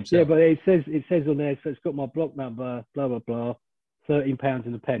after themselves. Yeah, but it says on there. So it's got my block number, blah blah blah. £13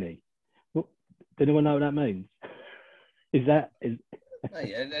 and a penny. Well, does anyone know what that means? Hey,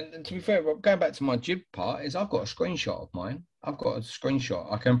 and to be fair, going back to my jib part, is I've got a screenshot of mine. I've got a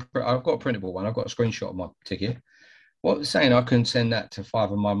screenshot. I've got a printable one. I've got a screenshot of my ticket. What saying I couldn't send that to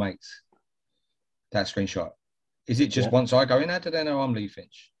 5 of my mates? That screenshot. Is it just once I go in? How do they know I'm Lee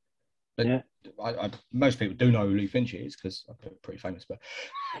Finch? But yeah. Most people do know who Lee Finch is because I'm pretty famous. But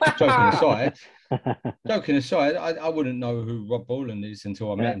joking aside, I wouldn't know who Rob Borland is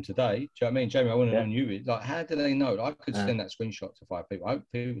until I met him today. Do you know what I mean, Jamie? I wouldn't have known you. Like, how do they know? I could send that screenshot to 5 people. I hope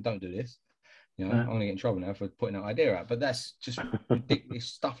people don't do this. I'm going to get in trouble now for putting that idea out. But that's just ridiculous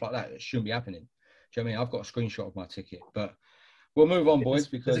stuff like that. That shouldn't be happening. Do you know what I mean? I've got a screenshot of my ticket. But we'll move on, boys,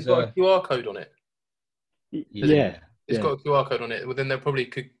 because has it got a QR code on it? Yeah. It's got a QR code on it. Well, then they probably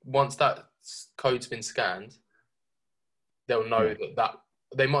could, once that code's been scanned, they'll know that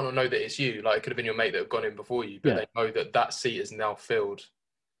they might not know that it's you. Like, it could have been your mate that have gone in before you, but they know that seat is now filled.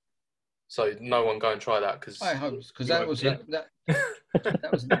 So no one go and try that because that was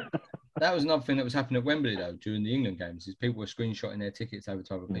another thing that was happening at Wembley though during the England games. Is people were screenshotting their tickets over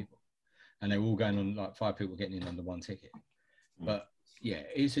to other people, and they were all going on like 5 people getting in under one ticket. But yeah,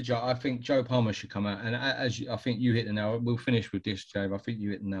 it's a job. I think Joe Palmer should come out, and I think you hit the nail. We'll finish with this, Joe. I think you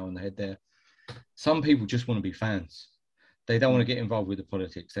hit the nail on the head there. Some people just want to be fans. They don't want to get involved with the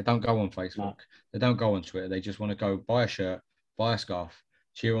politics. They don't go on Facebook. They don't go on Twitter. They just want to go buy a shirt, buy a scarf,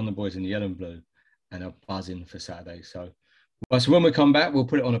 cheer on the boys in the yellow and blue, and are buzzing for Saturday. So when we come back, we'll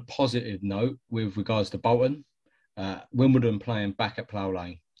put it on a positive note with regards to Bolton. Wimbledon playing back at Plough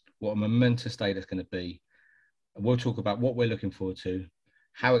Lane. What a momentous day that's going to be. We'll talk about what we're looking forward to,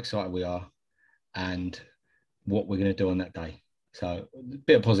 how excited we are, and what we're going to do on that day. So a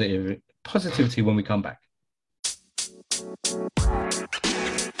bit of positivity when we come back.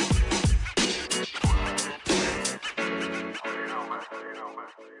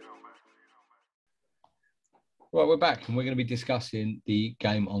 Right, we're back and we're going to be discussing the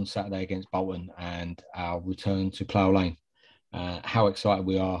game on Saturday against Bolton and our return to Plough Lane, how excited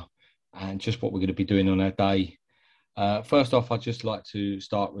we are and just what we're going to be doing on that day. First off, I'd just like to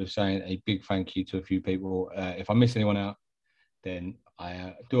start with saying a big thank you to a few people. If I miss anyone out, then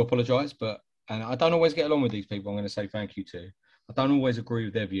I do apologise, and I don't always get along with these people I'm going to say thank you to. I don't always agree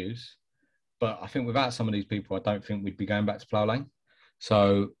with their views, but I think without some of these people, I don't think we'd be going back to Plough Lane.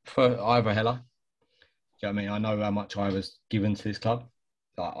 So for Ivor Heller, do you know what I mean? I know how much Ivor's given to this club.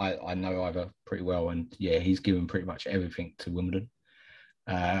 I know Ivor pretty well, and yeah, he's given pretty much everything to Wimbledon.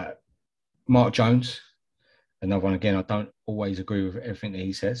 Mark Jones, another one, again, I don't always agree with everything that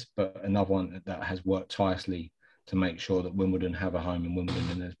he says, but another one that has worked tirelessly to make sure that Wimbledon have a home in Wimbledon,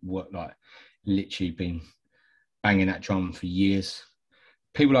 and has worked like literally been banging that drum for years.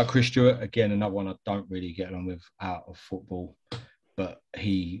 People like Chris Stewart, again, another one I don't really get along with out of football, but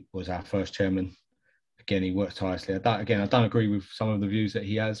he was our first chairman. Again, he works tirelessly. I don't agree with some of the views that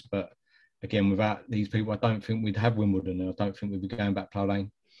he has, but again, without these people, I don't think we'd have Wimbledon, and I don't think we'd be going back Plough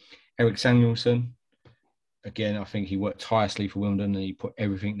Lane. Eric Samuelson, again, I think he worked tirelessly for Wimbledon, and he put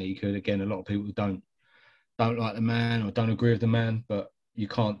everything that he could. Again, a lot of people don't like the man or don't agree with the man, but you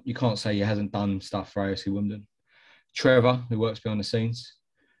can't say he hasn't done stuff for AFC Wimbledon. Trevor, who works behind the scenes,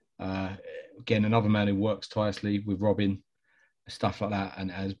 again, another man who works tirelessly with Robin, stuff like that,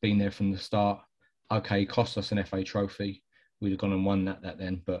 and has been there from the start. Okay, cost us an FA trophy. We'd have gone and won that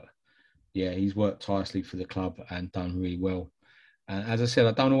then, but yeah, he's worked tirelessly for the club and done really well. And as I said,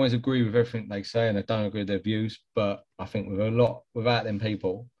 I don't always agree with everything they say, and I don't agree with their views, but I think without them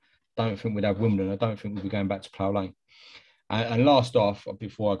people, I don't think we'd have Wimbledon. I don't think we'd be going back to Plough Lane. And last off,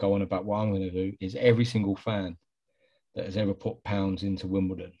 before I go on about what I'm going to do, is every single fan that has ever put pounds into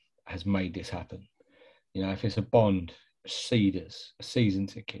Wimbledon has made this happen. You know, if it's a bond, Cedars, a season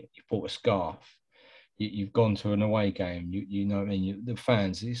ticket, you bought a scarf, you've gone to an away game, you know what I mean? The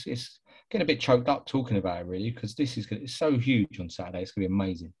fans, it's getting a bit choked up talking about it, really, because it's so huge on Saturday. It's going to be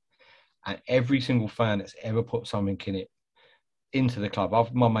amazing. And every single fan that's ever put something in it into the club,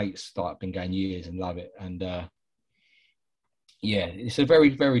 my mates been going years and love it. And yeah, it's a very,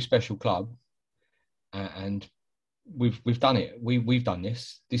 very special club. And we've done it. We've done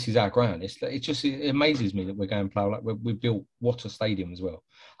this. This is our ground. It amazes me that we're going Plough. Like we built Water Stadium as well.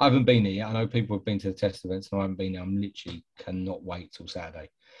 I haven't been there yet. I know people have been to the test events, and I haven't been there. I'm literally cannot wait till Saturday.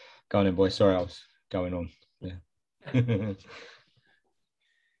 Go on then, boys. Sorry, I was going on. Yeah.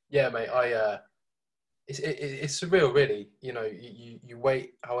 Yeah, mate. It's surreal, really. You know, you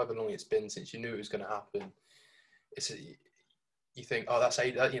wait however long it's been since you knew it was going to happen. You think, oh, that's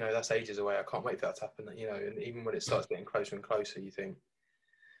ages away. I can't wait for that to happen. You know, and even when it starts getting closer and closer, you think.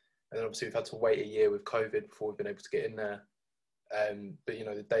 And then obviously we've had to wait a year with COVID before we've been able to get in there. But you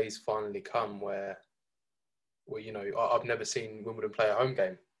know, the days finally come where you know, I've never seen Wimbledon play a home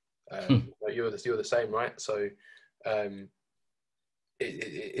game. You're the same, right? So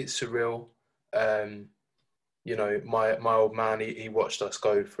it's surreal. You know, my old man, he watched us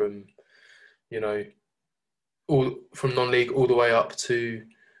go from, you know, all from non-league all the way up to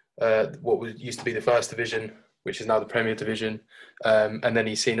what used to be the first division, which is now the Premier Division, and then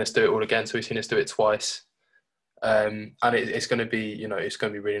he's seen us do it all again. So he's seen us do it twice, and it's going to be, you know, it's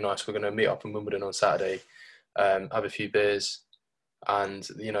going to be really nice. We're going to meet up in Wimbledon on Saturday, have a few beers, and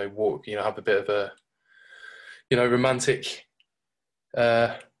you know, walk. You know, have a bit of a, you know, romantic.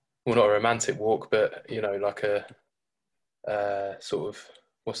 Well, not a romantic walk, but you know, like a sort of.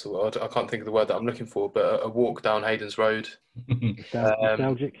 What's the word? I can't think of the word that I'm looking for, but a walk down Hayden's Road.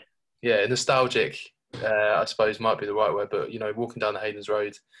 Nostalgic? Yeah, nostalgic, I suppose might be the right word, but, you know, walking down the Hayden's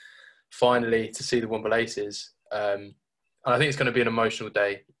Road, finally to see the Womble Aces. And I think it's going to be an emotional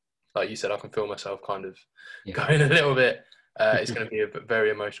day. Like you said, I can feel myself kind of going a little bit. It's going to be a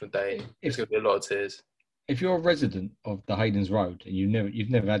very emotional day. It's going to be a lot of tears. If you're a resident of the Hayden's Road and you've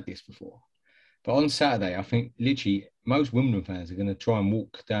never had this before, but on Saturday, I think literally most Wimbledon fans are going to try and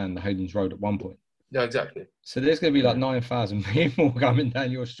walk down the Hayden's Road at one point. Yeah, exactly. So there's going to be like 9,000 people coming down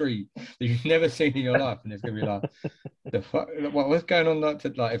your street that you've never seen in your life, and there's going to be like, the fuck, what's going on? Like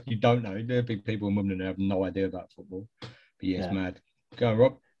if you don't know, there'll be people in Wimbledon who have no idea about football. But yeah, it's mad. Go on,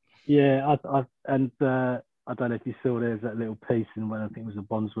 Rob. Yeah, I don't know if you saw there's that little piece in when I think it was a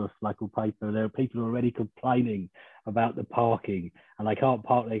Bondsworth local paper. There are people already complaining about the parking, and they can't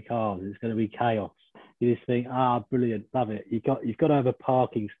park their cars. It's going to be chaos. You just think, brilliant, love it. You've got to have a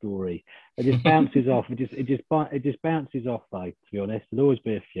parking story. It just bounces off. It just bounces off, though. To be honest, there'll always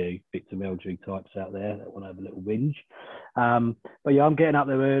be a few Victor Meldrew types out there that want to have a little whinge. But yeah, I'm getting up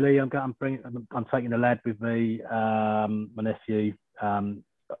there early. I'm taking a lad with me, my nephew. I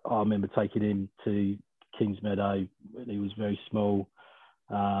remember taking him to Kings Meadow when he was very small.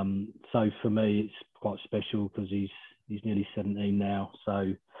 So for me, it's quite special because he's nearly 17 now.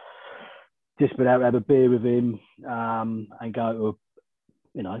 So just been able to have a beer with him and go to,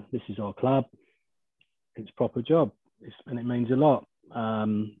 you know, this is our club. It's a proper job, and it means a lot. I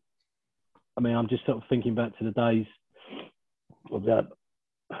mean, I'm just sort of thinking back to the days of that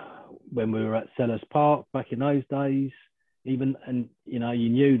when we were at Sellers Park back in those days. And you know, you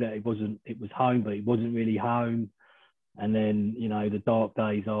knew that it was home, but it wasn't really home. And then, you know, the dark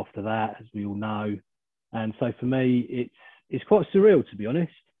days after that, as we all know. And so for me, it's quite surreal, to be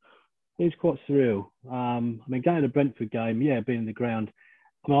honest. It was quite surreal. I mean, going to the Brentford game, being in the ground.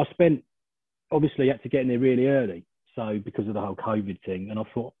 I mean, I spent, obviously, had to get in there really early. So, because of the whole COVID thing. And I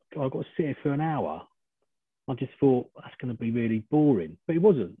thought, God, I've got to sit here for an hour. I just thought, that's going to be really boring. But it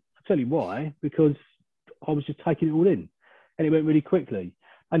wasn't. I'll tell you why. Because I was just taking it all in. And it went really quickly.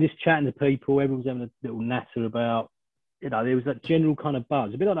 And just chatting to people, everyone was having a little natter about, there was that general kind of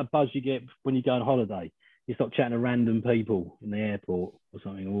buzz. A bit like that buzz you get when you go on holiday. You start chatting to random people in the airport or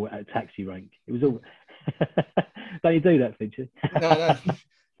something, or at a taxi rank. It was all... Don't you do that, Finchy? No.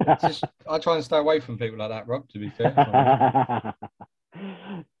 I try and stay away from people like that, Rob, to be fair.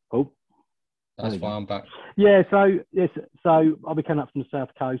 Oh. That's why I'm back. Yeah, so I'll be coming up from the south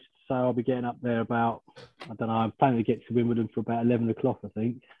coast, so I'll be getting up there about, I don't know, I'm planning to get to Wimbledon for about 11 o'clock, I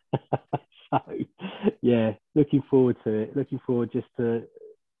think. So, yeah, looking forward to it. Looking forward just to,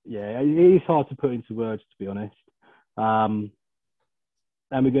 it is hard to put into words, to be honest. And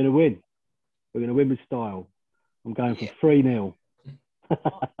we're going to win. We're going to win with style. I'm going for 3-0.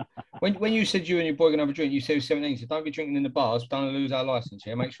 When you said you and your boy are going to have a drink, you said 17, so don't be drinking in the bars. Don't lose our licence,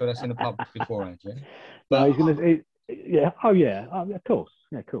 yeah? Make sure that's in the pub beforehand, yeah? But no, he's going to... of course.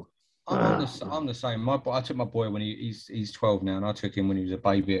 Yeah, of course. I'm the same. I took my boy when he's 12 now, and I took him when he was a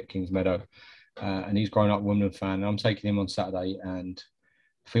baby at Kings Meadow, and he's grown up a Wimbledon fan. And I'm taking him on Saturday, and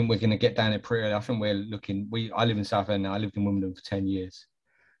I think we're going to get down there pretty early. I think we're looking... I live in Southend now. I lived in Wimbledon for 10 years.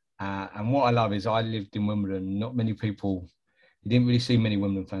 And what I love is I lived in Wimbledon. Not many people... You didn't really see many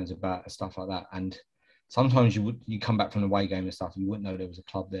Wimbledon fans about stuff like that. And sometimes you come back from the away game and stuff, and you wouldn't know there was a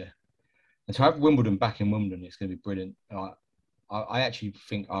club there. And to have Wimbledon back in Wimbledon, it's going to be brilliant. I actually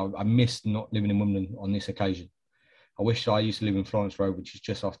think I missed not living in Wimbledon on this occasion. I wish I used to live in Florence Road, which is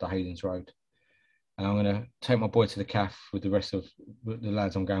just after Hayden's Road. And I'm going to take my boy to the CAF with the rest of the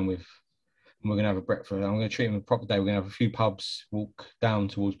lads I'm going with. And we're going to have a breakfast. I'm going to treat him a proper day. We're going to have a few pubs, walk down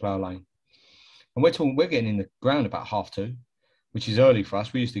towards Plough Lane. And we're getting in the ground about 2:30. Which is early for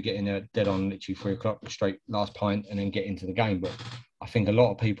us. We used to get in there dead on literally 3 o'clock, straight last pint, and then get into the game. But I think a lot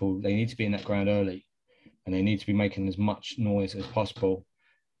of people, they need to be in that ground early, and they need to be making as much noise as possible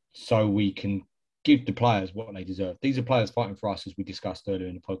so we can give the players what they deserve. These are players fighting for us, as we discussed earlier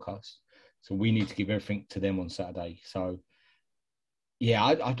in the podcast. So we need to give everything to them on Saturday. So, yeah,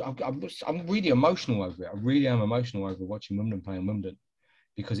 I'm really emotional over it. I really am emotional over watching Wimbledon play in Wimbledon,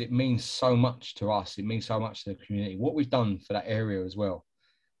 because it means so much to us. It means so much to the community. What we've done for that area as well.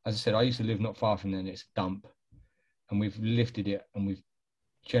 As I said, I used to live not far from there, and it's a dump. And we've lifted it, and we've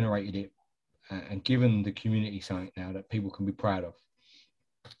generated it, and given the community something now that people can be proud of.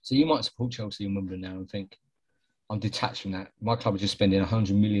 So you might support Chelsea and Wimbledon now and think, I'm detached from that. My club is just spending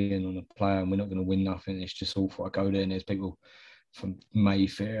 100 million on a player, and we're not going to win nothing. It's just awful. I go there and there's people from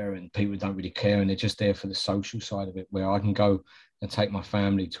Mayfair and people who don't really care, and they're just there for the social side of it, where I can go and take my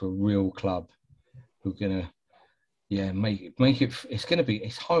family to a real club who are going to, make it,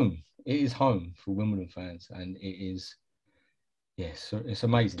 it's home. It is home for Wimbledon fans, and it is, it's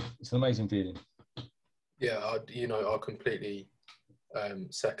amazing. It's an amazing feeling. Yeah, I completely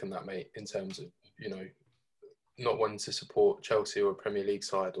second that, mate, in terms of, not wanting to support Chelsea or a Premier League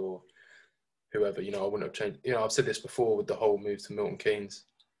side or whoever. I wouldn't have changed. I've said this before with the whole move to Milton Keynes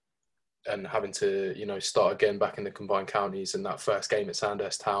and having to, start again back in the combined counties, and that first game at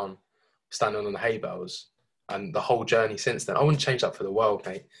Sandhurst Town, standing on the hay bales, and the whole journey since then. I wouldn't change that for the world,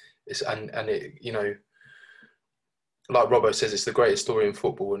 mate. And it, like Robbo says, it's the greatest story in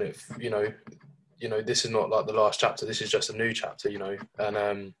football. And if, this is not like the last chapter, this is just a new chapter,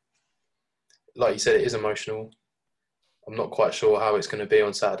 and like you said, it is emotional. I'm not quite sure how it's going to be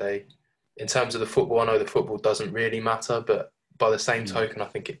on Saturday. In terms of the football, I know the football doesn't really matter, but by the same token, I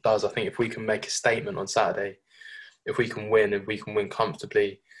think it does. I think if we can make a statement on Saturday, if we can win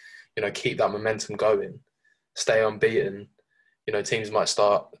comfortably, keep that momentum going, stay unbeaten, teams might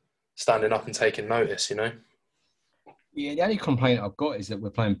start standing up and taking notice, Yeah, the only complaint I've got is that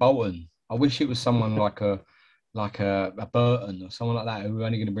we're playing Bolton. I wish it was someone like a Burton or someone like that, who are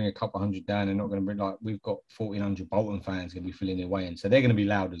only going to bring a couple of hundred down and not going to bring, we've got 1,400 Bolton fans going to be filling their way in. So they're going to be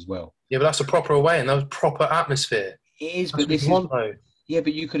loud as well. Yeah, but that's a proper away, and that was proper atmosphere. It is, but this is... Yeah,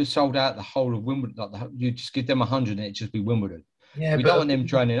 but you could have sold out the whole of Wimbledon. You just give them 100 and it'd just be Wimbledon. Yeah, we don't want them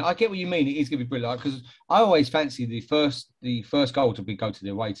draining. I get what you mean. It is going to be brilliant, because I always fancy the first goal to go to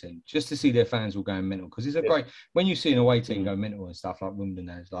the away team, just to see their fans all going mental. Because it's a great, when you see an away team go mental and stuff like Wimbledon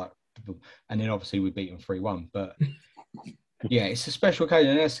has, and then obviously we beat them 3-1. But yeah, it's a special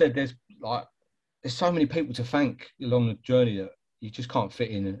occasion. And as I said, there's so many people to thank along the journey that you just can't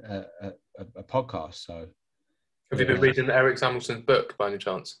fit in a podcast. So, have you been reading Eric Samuelson's book by any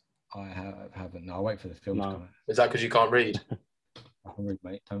chance? I haven't. No, I'll wait for the film to come out. Is that because you can't read? I can read,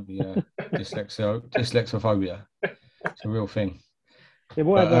 mate. Don't be dyslexiphobia. It's a real thing. Yeah,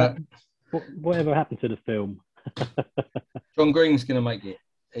 whatever happened to the film? John Green's going to make it.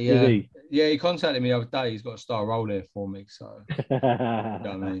 Is he? Yeah, he contacted me the other day. He's got a star role there for me. So, you know what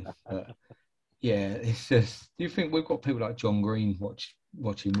I mean? But, yeah, it's just. Do you think we've got people like John Green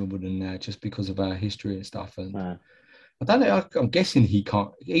watching Wimbledon now just because of our history and stuff? And I don't know. I'm guessing he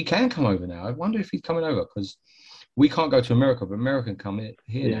can't. He can come over now. I wonder if he's coming over because we can't go to America, but America can come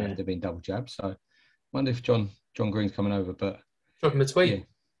here now if they've been double jabbed. So, I wonder if John Green's coming over. But drop him a tweet. Yeah.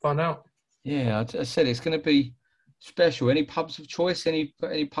 Find out. Yeah, I said it's going to be special. Any pubs of choice? Any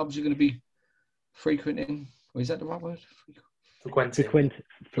pubs you're going to be frequenting? Or is that the right word?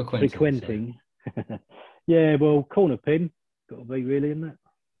 Frequenting. Yeah, well, corner pin got to be really, isn't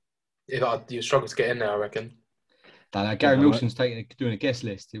it? You struggle to get in there, I reckon. Gary Milson's doing a guest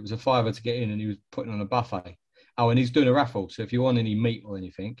list. It was a £5 to get in, and he was putting on a buffet. Oh, and he's doing a raffle. So if you want any meat or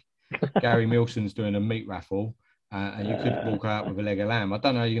anything, Gary Milson's doing a meat raffle. And you could walk out with a leg of lamb. I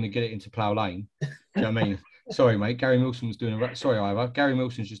don't know how you're going to get it into Plough Lane. Do you know what I mean? Sorry, mate. Gary Milson's doing Sorry, Ivor. Gary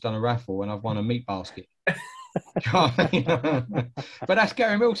Milson's just done a raffle and I've won a meat basket. Do you know what I mean? But that's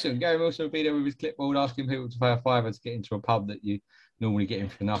Gary Milson. Gary Milson will be there with his clipboard asking people to pay a £5 to get into a pub that you normally get in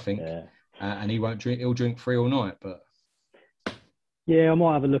for nothing. Yeah. And he won't drink. He'll drink free all night. But yeah, I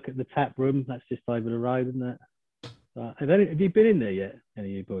might have a look at the tap room. That's just over the road, isn't it? Have you been in there yet?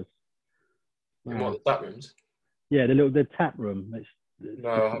 Any of you boys? In what, the tap rooms? Yeah, the tap room. No,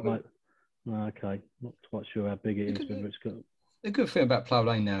 I haven't. Okay, not quite sure how big it is. Whether it's got. The good thing about Plough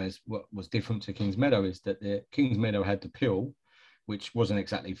Lane now is what was different to Kings Meadow is that Kings Meadow had the Pill, which wasn't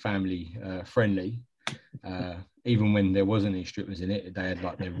exactly family friendly. Even when there wasn't any strippers in it, they had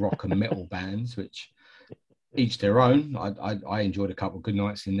like their rock and metal bands, which each their own. I enjoyed a couple of good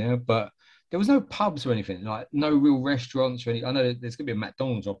nights in there, but there was no pubs or anything, like no real restaurants or anything. I know there's going to be a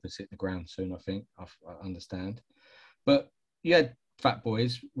McDonald's opposite the ground soon, I think. I understand. But you had Fat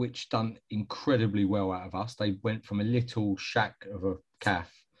Boys, which done incredibly well out of us. They went from a little shack of a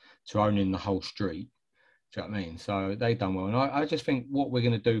caff to owning the whole street. Do you know what I mean? So they done well. And I just think what we're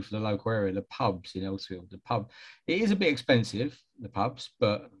going to do for the local area, the pubs in Earlsfield, it is a bit expensive, the pubs,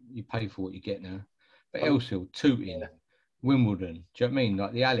 but you pay for what you get now. But Earlsfield, Tooting, Wimbledon, do you know what I mean?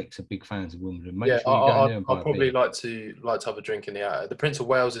 Like the Alex are big fans of Wimbledon. Make sure you go there and buy I'd probably like to have a drink in the Prince of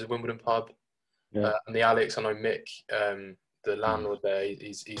Wales is a Wimbledon pub. Yeah. And the Alex, I know Mick, the landlord there,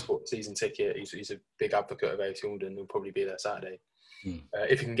 he's bought a season ticket. He's a big advocate of AFC Wimbledon. He'll probably be there Saturday.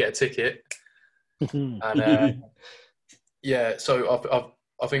 If you can get a ticket. And so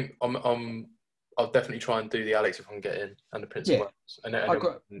I think I'll definitely try and do the Alex if I can get in, and the Prince of Wales, and then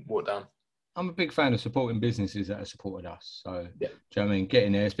walk down. I'm a big fan of supporting businesses that have supported us. So, do you know what I mean?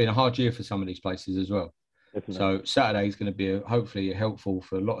 Getting there, it's been a hard year for some of these places as well. Definitely. So Saturday is going to be hopefully helpful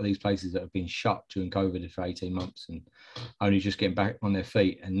for a lot of these places that have been shut during COVID for 18 months and only just getting back on their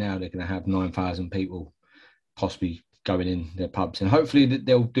feet. And now they're going to have 9,000 people possibly going in their pubs. And hopefully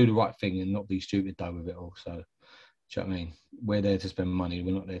they'll do the right thing and not be stupid though with it all. So, do you know what I mean? We're there to spend money.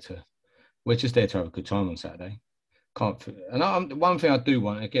 We're just there to have a good time on Saturday. One thing I do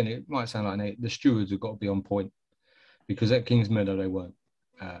want, again, it might sound like the stewards have got to be on point because at Kings Meadow they weren't.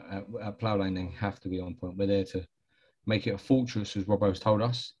 At Plough Lane, they have to be on point. We're there to make it a fortress, as Robbo's told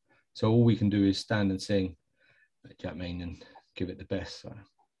us. So all we can do is stand and sing, do you know what I mean, and give it the best. So.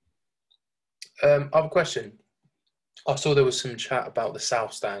 I have a question. I saw there was some chat about the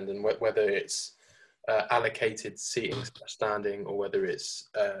South Stand and whether it's allocated seating standing or whether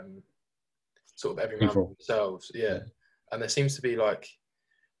it's sort of every man for themselves. Yeah. And there seems to be like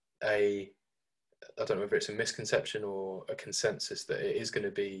I don't know whether it's a misconception or a consensus that it is going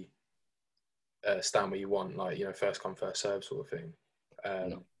to be stand where you want, like, you know, first come, first serve sort of thing.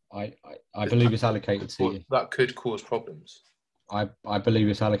 No, I believe it's allocated seating. That could cause problems. I believe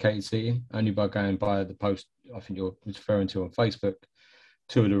it's allocated seating only by going by the post I think you're referring to on Facebook.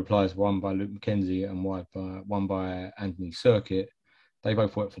 Two of the replies, one by Luke McKenzie and one by Anthony Circuit, they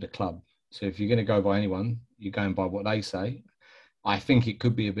both work for the club. So if you're going to go by anyone, you're going by what they say. I think it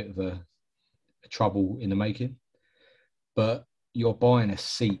could be a bit of a trouble in the making, but you're buying a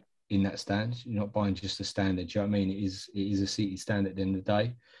seat in that stand. You're not buying just a standard. Do you know what I mean? It is a seated stand at the end of the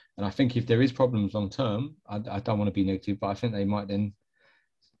day. And I think if there is problems long term, I don't want to be negative, but I think they might then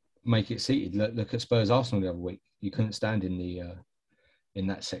make it seated. Look at Spurs Arsenal the other week. You couldn't stand in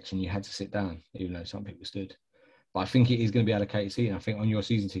that section. You had to sit down, even though some people stood. But I think it is going to be allocated seating. I think on your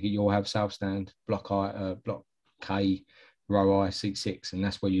season ticket, you'll have South Stand, Block K, Row I, Seat 6, and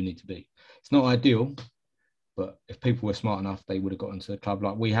that's where you need to be. It's not ideal, but if people were smart enough, they would have got into the club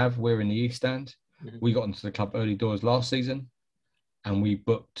like we have. We're in the East Stand. Mm-hmm. We got into the club early doors last season. and we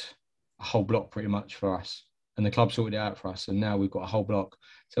booked a whole block pretty much for us, and the club sorted it out for us, and now we've got a whole block.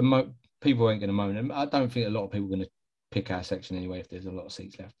 So people ain't going to moan, and I don't think a lot of people are going to pick our section anyway if there's a lot of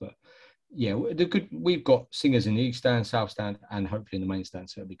seats left. But yeah, we've got singers in the East Stand, South Stand, and hopefully in the main stand,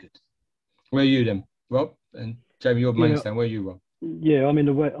 so it'll be good. Where are you then, Rob? And Jamie, you're main stand. Where are you, Rob? Yeah, I'm in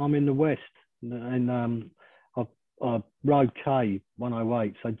the west, and I Road K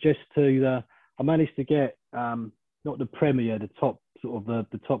 108. So just to I managed to get not the Premier, the top sort of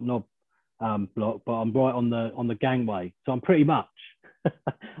the top knob block, but I'm right on the gangway. So I'm pretty much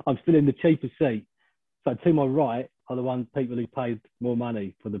I'm still in the cheaper seat. So to my right are the ones people who paid more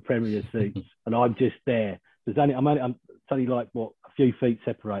money for the Premier seats, and I'm just there. I'm only like a few feet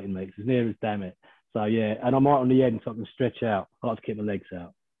separating me. It's as near as damn it. So yeah, and I'm right on the end, so I can stretch out. I like to keep my legs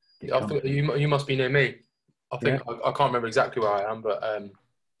out. I think you must be near me. I think I can't remember exactly where I am, but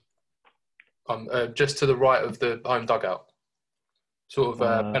I'm just to the right of the home dugout, sort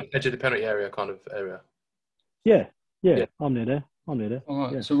of edge of the penalty area kind of area. Yeah, I'm near there. All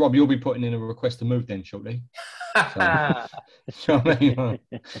right. Yeah. So Rob, you'll be putting in a request to move then shortly. So, House of Noise.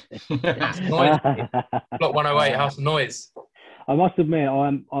 Block 108, House of Noise. I must admit,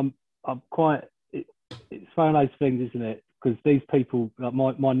 I'm quite. It's one of those things, isn't it? Because these people, like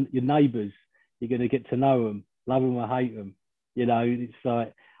your neighbours, you're going to get to know them, love them or hate them. You know, it's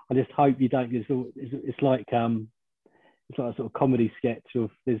like I just hope you don't. It's like a sort of comedy sketch of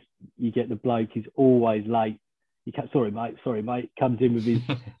this. You get the bloke who's always late. You can't, sorry mate, comes in with his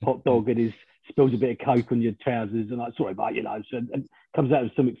hot dog and spills a bit of Coke on your trousers and like, sorry mate, and comes out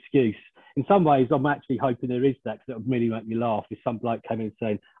with some excuse. In some ways, I'm actually hoping there is that, because that would really make me laugh if some bloke came in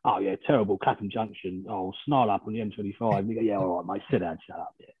saying, oh yeah, terrible, Clapham Junction, snarl up on the M25. And you go, yeah, all right mate, sit down, shut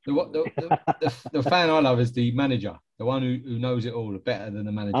up. Yeah. The fan I love is the manager, the one who knows it all better than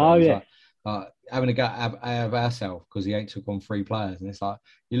the manager. Oh, yeah. Like, having a go at ourselves because he ain't took on 3 players. And it's like,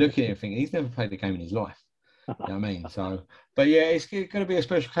 you look at it and think, he's never played a game in his life. You know what I mean? So, but yeah, it's going to be a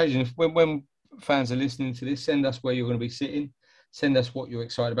special occasion. When fans are listening to this, send us where you're going to be sitting. Send us what you're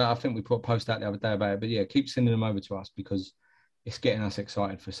excited about. I think we put a post out the other day about it. But yeah, keep sending them over to us because it's getting us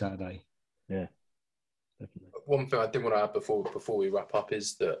excited for Saturday. Yeah, definitely. One thing I did want to add before we wrap up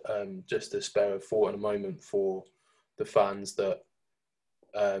is that just to spare a thought in a moment for the fans that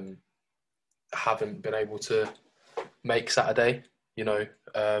haven't been able to make Saturday. You know,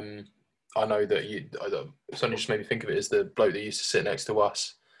 I know that something just made me think of it as the bloke that used to sit next to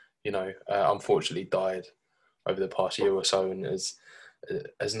us. You know, unfortunately died over the past year or so, and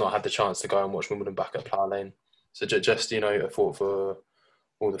has not had the chance to go and watch Wimbledon back at Plough Lane. So just a thought for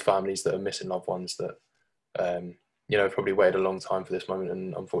all the families that are missing loved ones that probably waited a long time for this moment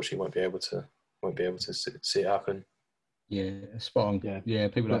and unfortunately won't be able to see it happen. Yeah, spot on. Yeah,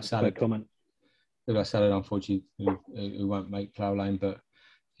 people like Salad. People like Salad, unfortunately, who won't make Plough Lane, but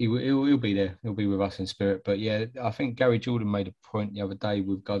he'll be there. He'll be with us in spirit. But yeah, I think Gary Jordan made a point the other day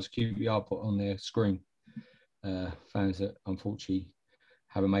with God's QPR put on their screen. Fans that unfortunately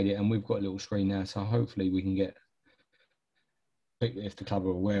haven't made it, and we've got a little screen now, so hopefully we can get, if the club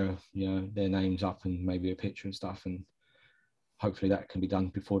are aware of their names up and maybe a picture and stuff, and hopefully that can be done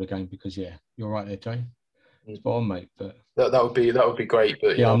before the game, because yeah, you're right there, Jay. Spot on, mate. But that would be great,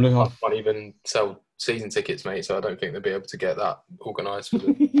 but yeah, I can't even sell season tickets, mate, so I don't think they'll be able to get that organised for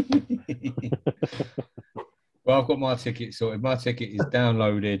them. Well, I've got my ticket sorted. My ticket is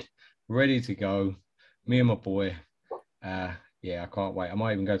downloaded, ready to go. Me and my boy, I can't wait. I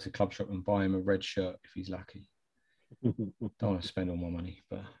might even go to the club shop and buy him a red shirt if he's lucky. Don't want to spend all my money,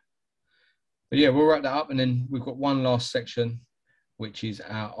 but yeah, we'll wrap that up, and then we've got one last section, which is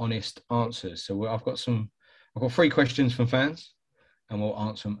our honest answers. So I've got 3 questions from fans, and we'll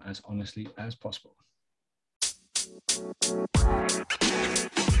answer them as honestly as possible.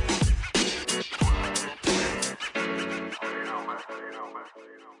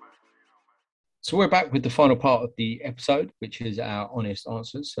 So we're back with the final part of the episode, which is our honest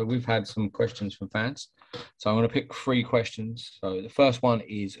answers. So we've had some questions from fans. So I'm going to pick 3 questions. So the first one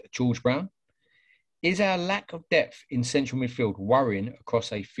is George Brown. Is our lack of depth in central midfield worrying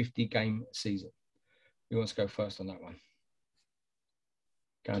across a 50-game season? Who wants to go first on that one?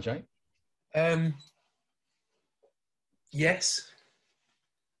 Go on, Jay. Yes.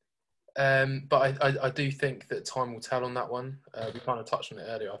 But I do think that time will tell on that one. We kind of touched on it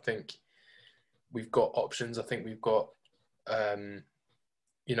earlier. I think we've got options. I think we've got, if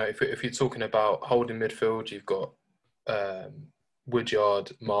you're talking about holding midfield, you've got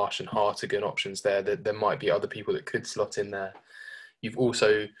Woodyard, Marsh and Hartigan options there. There might be other people that could slot in there. You've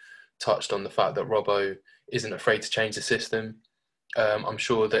also touched on the fact that Robbo isn't afraid to change the system. I'm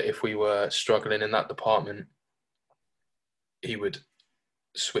sure that if we were struggling in that department, he would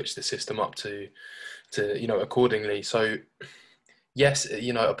switch the system up to accordingly. So yes,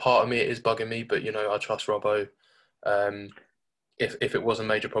 a part of me is bugging me, but I trust Robbo. If it was a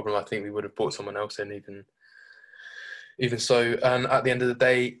major problem, I think we would have brought someone else in even so. And at the end of the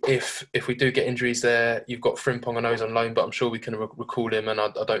day, if we do get injuries there, you've got Frimpong, I know he's on loan, but I'm sure we can recall him, and I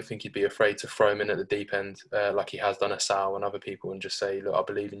don't think he'd be afraid to throw him in at the deep end, like he has done at Sal and other people, and just say, look, I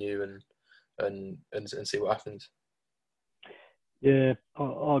believe in you, and see what happens. Yeah,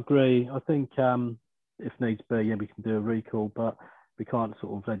 I agree. I think if needs be, we can do a recall, but we can't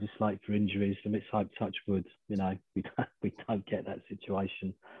sort of legislate for injuries. And let's hope, touch wood, we don't get that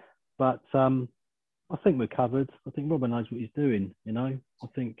situation. But I think we're covered. I think Robert knows what he's doing. I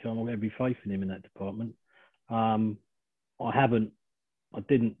think I've got every faith in him in that department. I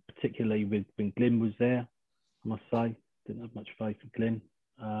didn't particularly when Glyn was there, I must say. Didn't have much faith in Glyn.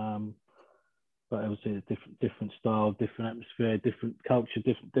 But it was a different style, different atmosphere, different culture,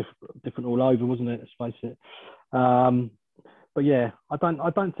 different all over, wasn't it? Let's face it. But yeah, I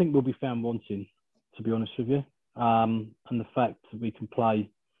don't think we'll be found wanting, to be honest with you. And the fact that we can play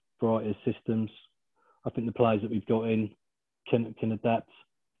variety of systems, I think the players that we've got in can adapt.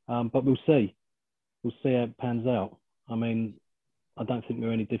 But we'll see. We'll see how it pans out. I mean, I don't think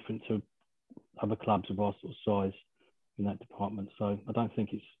we're any different to other clubs of our sort of size in that department. So I don't think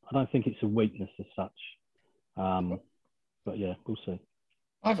it's a weakness as such. But yeah, we'll see.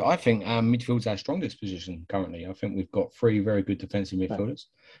 I think midfield's our strongest position currently. I think we've got 3 very good defensive midfielders.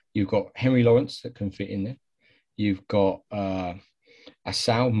 You've got Henry Lawrence that can fit in there. You've got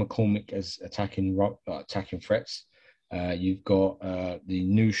Sal McCormick as attacking threats. You've got the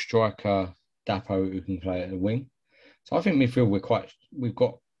new striker Dapo who can play at the wing. So I think midfield we've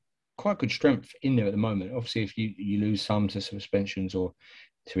got quite good strength in there at the moment. Obviously, if you lose some to suspensions or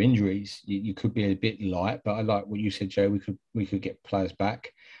to injuries, you could be a bit light. But I like what you said, Joe. We could get players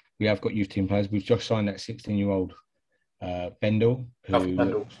back. We have got youth team players. We've just signed that 16-year-old Bendel, who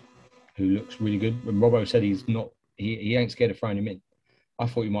looks really good. When Robbo said he's not, he ain't scared of throwing him in. I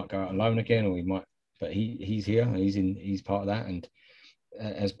thought he might go out on loan again, or he might, but he's here. He's part of that. And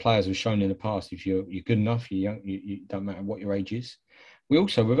as players have shown in the past, if you're good enough, you're young, you don't matter what your age is.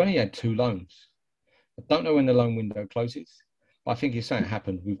 We've only had 2 loans. I don't know when the loan window closes, but I think if something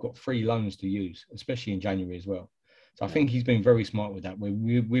happened, we've got 3 loans to use, especially in January as well. So I think he's been very smart with that.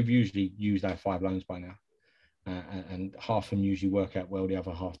 We've usually used our 5 loans by now, and half of them usually work out well, the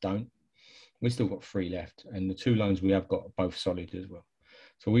other half don't. We've still got 3 left, and the 2 loans we have got are both solid as well.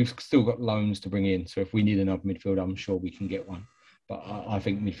 So we've still got loans to bring in. So if we need another midfield, I'm sure we can get one. But I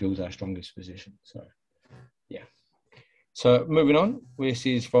think midfield's our strongest position. So, yeah. So moving on, this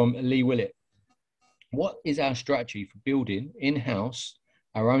is from Lee Willett. What is our strategy for building in-house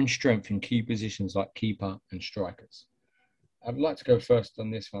our own strength in key positions like keeper and strikers? I'd like to go first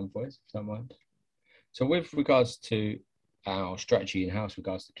on this one, boys, if you don't mind. So with regards to our strategy in-house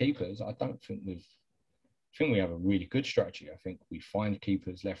regards to keepers, I think we have a really good strategy. I think we find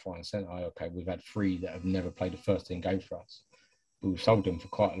keepers left, right and centre. Okay, we've had 3 that have never played a first team game for us. But we've sold them for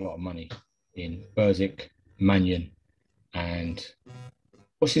quite a lot of money in Burzik, Mannion, and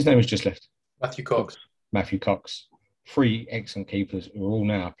what's his name has just left? Matthew Cox. 3 excellent keepers who are all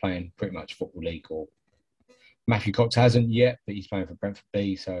now playing pretty much Football League. Or Matthew Cox hasn't yet, but he's playing for Brentford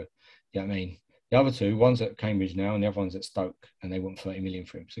B. So, I mean, the other 2, one's at Cambridge now and the other one's at Stoke, and they want 30 million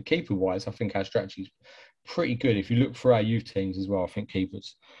for him. So keeper-wise, I think our strategy is pretty good. If you look for our youth teams as well,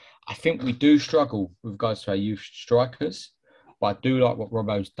 I think we do struggle with regards to our youth strikers, but I do like what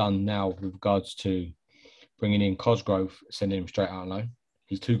Robbo's done now with regards to bringing in Cosgrove, sending him straight out on loan.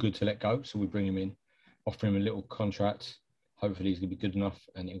 He's too good to let go, so we bring him in, offer him a little contract. Hopefully he's going to be good enough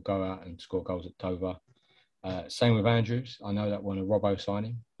and he'll go out and score goals at Dover. Same with Andrews. I know that one of Robbo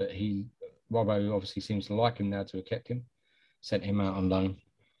signing, but Robbo obviously seems to like him now to have kept him, sent him out on loan.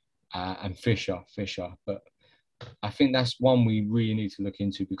 And Fisher. But I think that's one we really need to look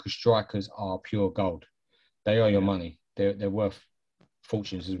into because strikers are pure gold. They are your money. They're worth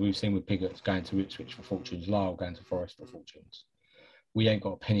fortunes, as we've seen with Piggott going to Ipswich for fortunes, Lyle going to Forest for fortunes. We ain't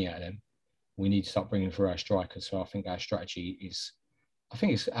got a penny out of them. We need to start bringing through our strikers. So I think our strategy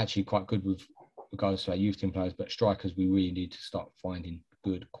it's actually quite good with regards to our youth team players, but strikers, we really need to start finding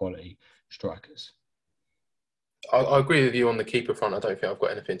good quality strikers. I agree with you on the keeper front. I don't think I've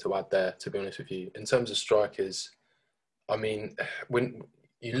got anything to add there, to be honest with you. In terms of strikers, I mean, when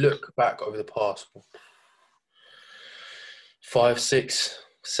you look back over the past 5, 6,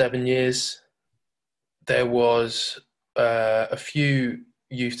 7 years, there was a few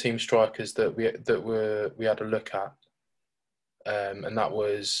youth team strikers that we had a look at, and that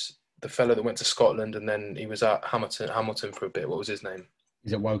was the fellow that went to Scotland and then he was at Hamilton for a bit. What was his name?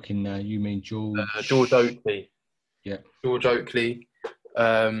 Is it Woking now? You mean George? George Oakley. Yeah. George Oakley.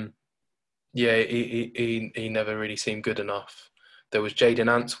 He never really seemed good enough. There was Jaden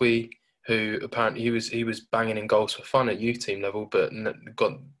Antwi, who apparently he was banging in goals for fun at youth team level, but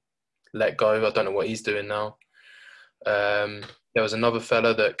got let go. I don't know what he's doing now. There was another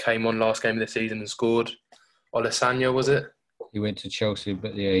fella that came on last game of the season and scored. Olasanya, was it? He went to Chelsea,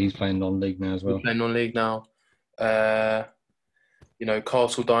 but yeah, he's playing non-league now as well. He's playing non-league now.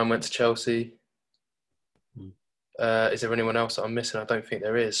 Castledine went to Chelsea. Is there anyone else that I'm missing? I don't think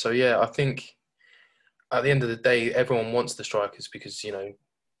there is. So, yeah, I think at the end of the day, everyone wants the strikers because,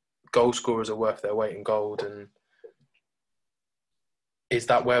 goal scorers are worth their weight in gold. And is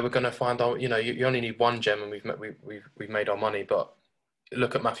that where we're going to find our, you only need one gem and we've made our money. But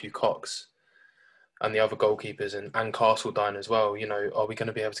look at Matthew Cox and the other goalkeepers and Castledine as well. Are we going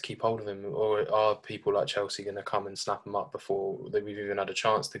to be able to keep hold of him, or are people like Chelsea going to come and snap him up before we've even had a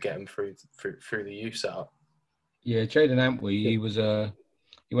chance to get him through the youth setup? Yeah, Jaden Antwi,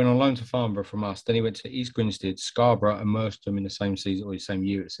 he went on loan to Farnborough from us. Then he went to East Grinstead, Scarborough and Merstham in the same season, or the same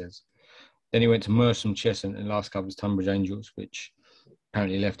year it says. Then he went to Merstham, Cheshunt, and last club was Tunbridge Angels, which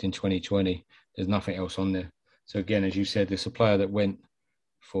apparently left in 2020. There's nothing else on there. So again, as you said, this a player that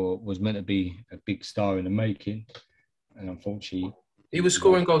was meant to be a big star in the making, and unfortunately, he was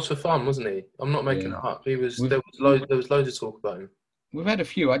scoring goals for fun, wasn't he? I'm not making it up. There was loads of talk about him. We've had a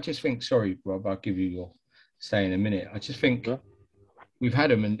few. I just think, sorry, Rob, I'll give you your say in a minute. I just think we've had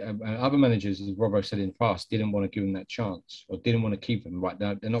him, and other managers, as Robbo said in the past, didn't want to give him that chance or didn't want to keep him. Right,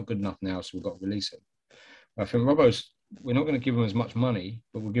 they're not good enough now, so we've got to release him. I think we're not going to give him as much money,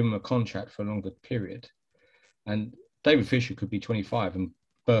 but we'll give him a contract for a longer period. And David Fisher could be 25 and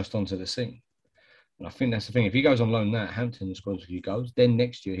burst onto the scene. And I think that's the thing. If he goes on loan now at Hampton and scores a few goals, then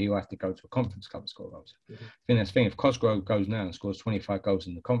next year he'll have to go to a conference club and score goals. Mm-hmm. I think that's the thing. If Cosgrove goes now and scores 25 goals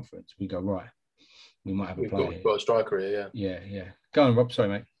in the conference, we go, right, we might have a player. We've got a striker here, yeah. Yeah. Go on, Rob. Sorry,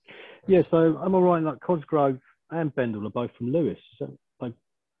 mate. Yeah, so I'm all right. Like Cosgrove and Bendel are both from Lewis. Is that like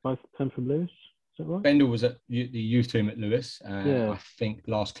both come from Lewis? Is that right? Bendel was at the youth team at Lewis. I think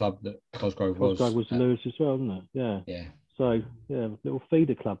last club that Cosgrove was Lewis as well, wasn't it? Yeah. Yeah. So yeah, little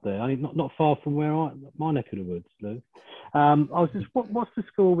feeder club there. I mean, not far from where my neck of the woods, Lou. I was just, what's the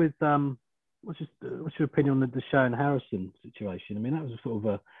score with what's your opinion on the Deshaun Harrison situation? I mean, that was a sort of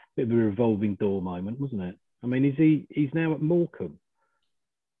a bit of a revolving door moment, wasn't it? I mean, he's now at Morecambe?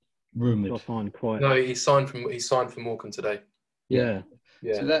 Rumoured. I find quite. No, he signed for Morecambe today. Yeah.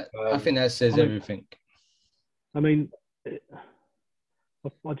 So that I think that says everything. I mean,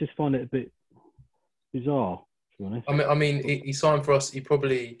 I just find it a bit bizarre, to be honest. I mean, he signed for us.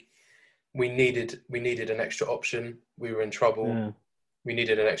 We needed an extra option. We were in trouble. Yeah. We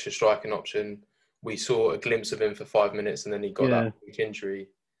needed an extra striking option. We saw a glimpse of him for 5 minutes, and then he got that weak injury.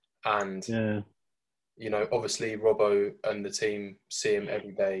 And obviously Robbo and the team see him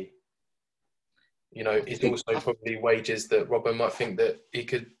every day. It's also probably wages that Robbo might think that he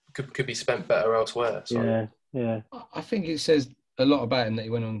could be spent better elsewhere. So. Yeah. I think it says a lot about him that he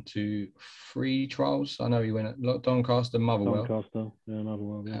went on to 3 trials. I know he went at Doncaster, Motherwell.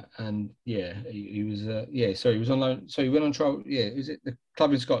 Motherwell. Yeah. And he was so he was on loan. So he went on trial. Yeah, is it the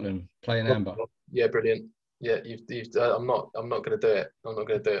club in Scotland playing Amber? Yeah, brilliant. Yeah, I'm not going to do it. I'm not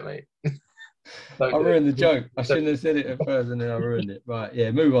going to do it, mate. I ruined the joke. I shouldn't have said it at first, and then I ruined it. Right, yeah,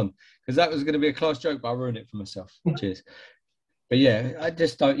 move on, because that was going to be a class joke, but I ruined it for myself. Cheers. But yeah, I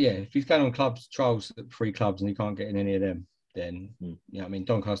just don't. Yeah, if he's going on trials at 3 clubs and he can't get in any of them, then I mean,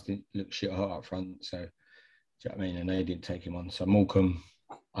 Doncaster looked shit hot up front. So, do you know what I mean? And they didn't take him on. So Morecambe,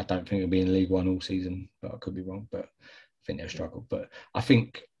 I don't think he'll be in League One all season, but I could be wrong. But I think they'll struggle. But I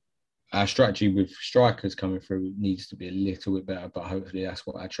think our strategy with strikers coming through needs to be a little bit better. But hopefully, that's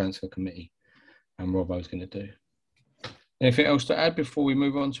what our transfer committee and Robbo's going to do. Anything else to add before we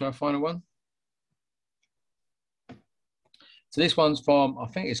move on to our final one? So this one's from, I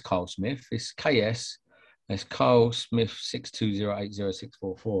think it's Carl Smith. It's KS. It's Carl Smith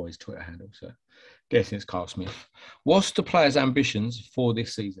 620800644 his Twitter handle. So guessing it's Carl Smith. What's the players' ambitions for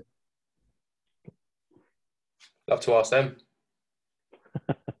this season? Love to ask them.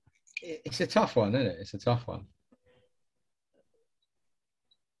 It's a tough one, isn't it? It's a tough one.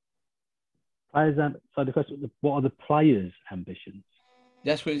 So the question: what are the players' ambitions?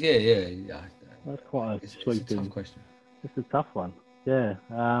 That's what. Yeah. That's quite it's a tough question. It's a tough one. Yeah.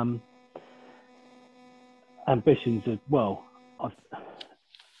 Ambitions are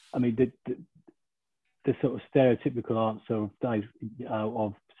I mean, the sort of stereotypical answer of days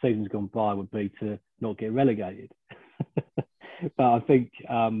of seasons gone by would be to not get relegated. But I think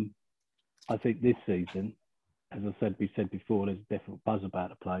this season, as we said before, there's a definite buzz about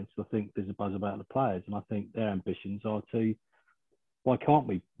the players. So I think there's a buzz about the players, and I think their ambitions are to. Why can't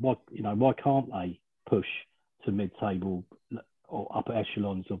we? Why can't they push to mid-table or upper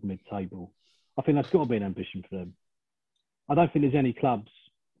echelons of mid-table? I think that's got to be an ambition for them. I don't think there's any clubs.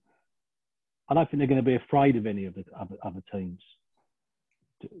 I don't think they're going to be afraid of any of the other teams.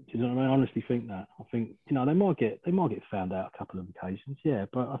 Do you know what I mean? I honestly think that. I think they might get found out a couple of occasions, yeah.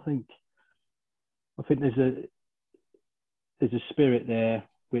 But I think there's a spirit there,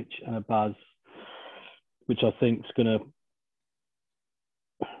 and a buzz, which I think is going to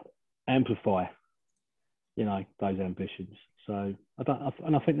amplify, those ambitions. So I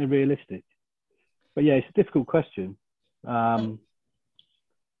think they're realistic. But yeah, it's a difficult question. I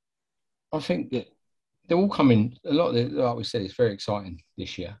think that they're all coming. A lot of like we said, it's very exciting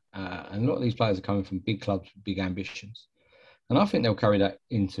this year, and a lot of these players are coming from big clubs with big ambitions, and I think they'll carry that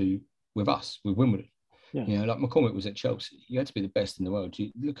into with us, with Wimbledon. Yeah. Like McCormick was at Chelsea. You had to be the best in the world.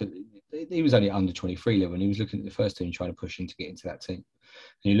 You look at, he was only at under 23 level, and he was looking at the first team trying to push him to get into that team.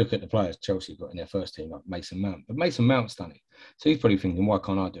 And you look at the players Chelsea got in their first team, like Mason Mount. But Mason Mount's done it. So he's probably thinking, why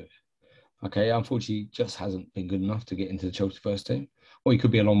can't I do it? Okay, unfortunately, just hasn't been good enough to get into the Chelsea first team. Or he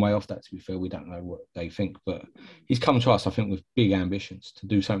could be a long way off that, to be fair. We don't know what they think. But he's come to us, I think, with big ambitions to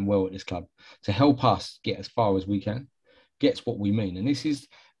do something well at this club, to help us get as far as we can, gets what we mean. And this is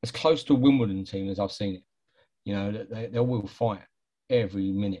as close to a Wimbledon team as I've seen it. They will fight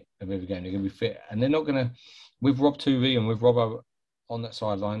every minute of every game. They're going to be fit. And they're not going to, with Rob Tuvey and with Robbo on that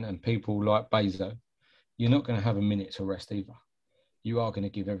sideline and people like Bezo, you're not going to have a minute to rest either. You are going to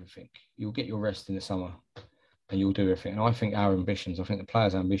give everything. You'll get your rest in the summer and you'll do everything. And I think the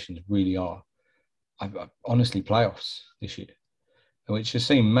players' ambitions really are, honestly, playoffs this year. Which just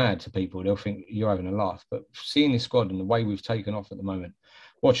seem mad to people. They'll think you're having a laugh. But seeing this squad and the way we've taken off at the moment,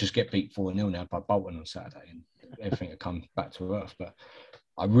 watch us get beat 4-0 now by Bolton on Saturday and everything will come back to earth. But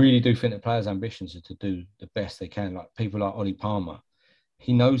I really do think the players' ambitions are to do the best they can. Like people like Ollie Palmer,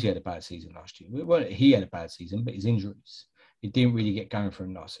 he knows he had a bad season last year. Well, he had a bad season, but his injuries, it didn't really get going for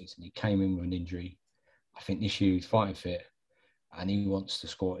him last season. He came in with an injury. I think this year he's fighting fit and he wants to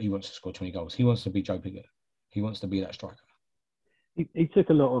score 20 goals. He wants to be Joe Pigott. He wants to be that striker. He took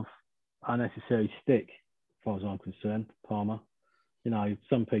a lot of unnecessary stick, as far as I'm concerned, Palmer.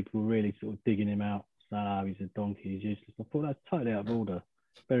 Some people were really sort of digging him out, saying, oh, he's a donkey, he's useless. I thought that's totally out of order.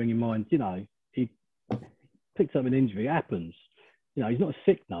 Bearing in mind, he picked up an injury. It happens. He's not a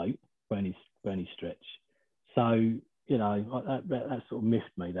sick note by any stretch. So, that sort of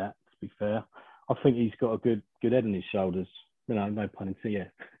miffed me, that, to be fair. I think he's got a good head on his shoulders. No pun intended. Yeah.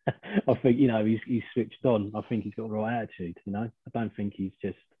 I think, he's switched on. I think he's got the right attitude, I don't think he's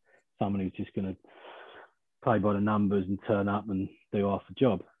just someone who's just going to play by the numbers and turn up and do half the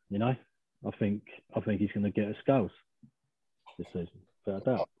job, I think he's going to get us goals this season, without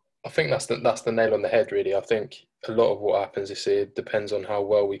doubt. I think that's the nail on the head, really. I think a lot of what happens this year depends on how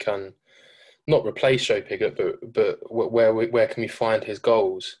well we can not replace Joe Pigott, but where can we find his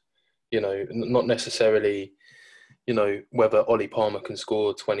goals? Not necessarily, whether Ollie Palmer can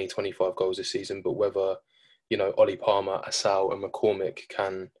score 20, 25 goals this season, but whether, Ollie Palmer, Asal and McCormick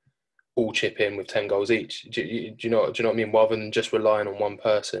can all chip in with 10 goals each. Do you know what I mean? Rather than just relying on one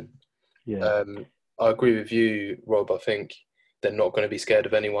person. Yeah. I agree with you, Rob. I think they're not going to be scared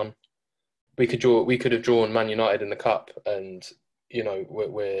of anyone. We could have drawn Man United in the cup, and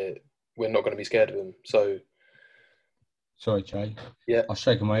we're not going to be scared of them. So, sorry, Jay. Yeah, I was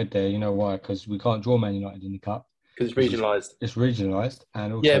shaking my head there. You know why? Because we can't draw Man United in the cup. Because it's regionalised. It's regionalised,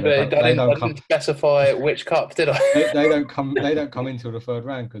 and also yeah, but I didn't specify which cup, did I? they don't come. They don't come into the third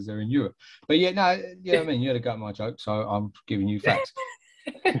round because they're in Europe. But yeah, no, you know what I mean. You had to gut my joke, so I'm giving you facts.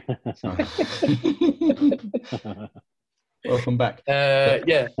 Welcome back.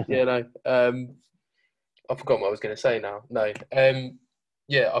 No. I forgot what I was going to say now. No. I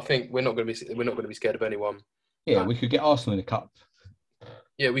think we're not going to be scared of anyone. Yeah, we could get Arsenal in the cup.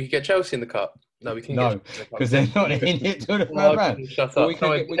 Yeah, we could get Chelsea in the cup. No, we can. No, because they're not in it to the third round. Shut up. We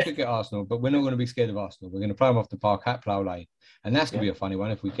could get Arsenal, but we're not going to be scared of Arsenal. We're going to play them off the park at Plough Lane, and that's going to be a funny one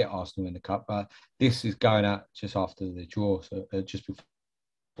if we get Arsenal in the cup. This is going out just after the draw, so just before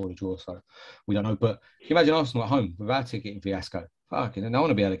the draw, so we don't know. But can you imagine Arsenal at home without ticket in fiasco? Fucking, I want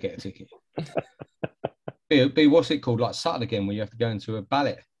to be able to get a ticket. be what's it called, like Sutton again, where you have to go into a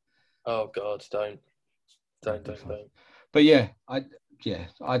ballot. Oh God, don't. But yeah, I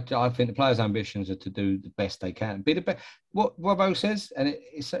think the players' ambitions are to do the best they can. Be the best. What Robbo says, and it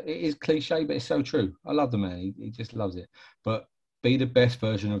is cliche, but it's so true. I love the man. He just loves it. But be the best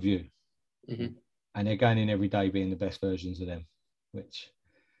version of you. Mm-hmm. And they're going in every day being the best versions of them, which,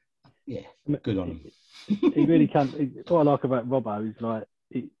 yeah, good on him. He really can. What I like about Robbo is like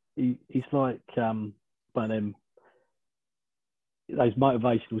he's like one of them those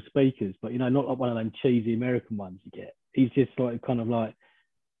motivational speakers, but not like one of them cheesy American ones you get. He's just like kind of like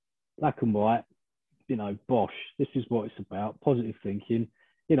black and white, bosh. This is what it's about. Positive thinking.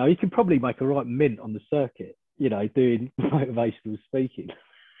 He could probably make a right mint on the circuit. Doing motivational speaking.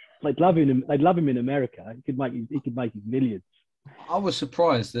 They'd love him in America. He could make his millions. I was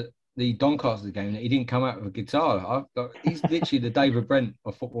surprised that the Doncaster game that he didn't come out with a guitar. He's literally the David Brent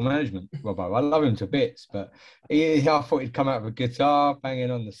of football management, Robbo. I love him to bits, but I thought he'd come out with a guitar, banging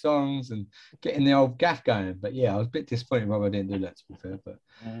on the songs and getting the old gaff going. But yeah, I was a bit disappointed Robbo didn't do that, to be fair. But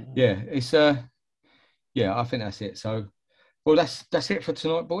yeah, it's yeah, I think that's it. So, well, that's it for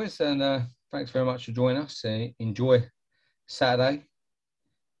tonight, boys. And thanks very much for joining us. Enjoy Saturday.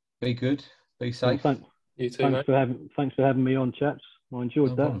 Be good. Be safe. Well, you too, mate. Thanks for having me on, chaps. I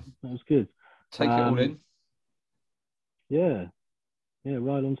enjoyed that. Problem. That was good. Take it all in. Yeah,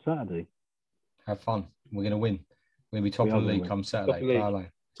 right on Saturday. Have fun. We're going to win. We're going to be top of the league come Saturday.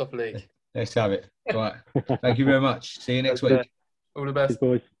 Top of the league. Let's have it. All right. Thank you very much. See you next week. All the best. Cheers,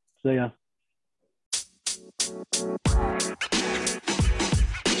 boys. See ya.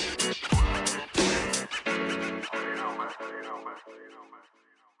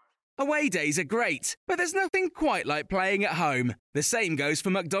 Away days are great, but there's nothing quite like playing at home. The same goes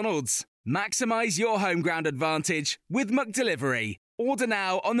for McDonald's. Maximise your home ground advantage with McDelivery. Order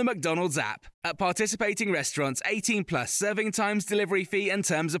now on the McDonald's app. At participating restaurants, 18 plus serving times, delivery fee and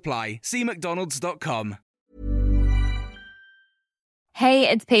terms apply. See mcdonalds.com. Hey,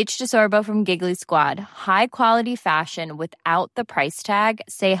 it's Paige DeSorbo from Giggly Squad. High quality fashion without the price tag.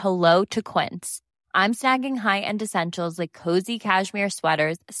 Say hello to Quince. I'm snagging high-end essentials like cozy cashmere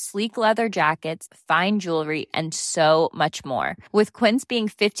sweaters, sleek leather jackets, fine jewelry, and so much more. With Quince being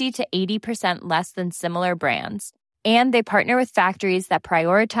 50 to 80% less than similar brands. And they partner with factories that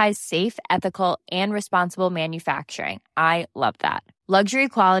prioritize safe, ethical, and responsible manufacturing. I love that. Luxury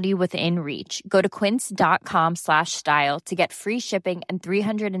quality within reach. Go to quince.com/style to get free shipping and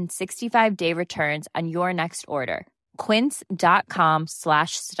 365-day returns on your next order.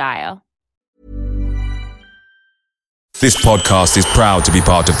 Quince.com/style. This podcast is proud to be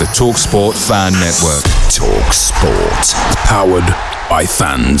part of the TalkSport Fan Network. TalkSport. Powered by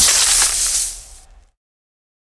fans.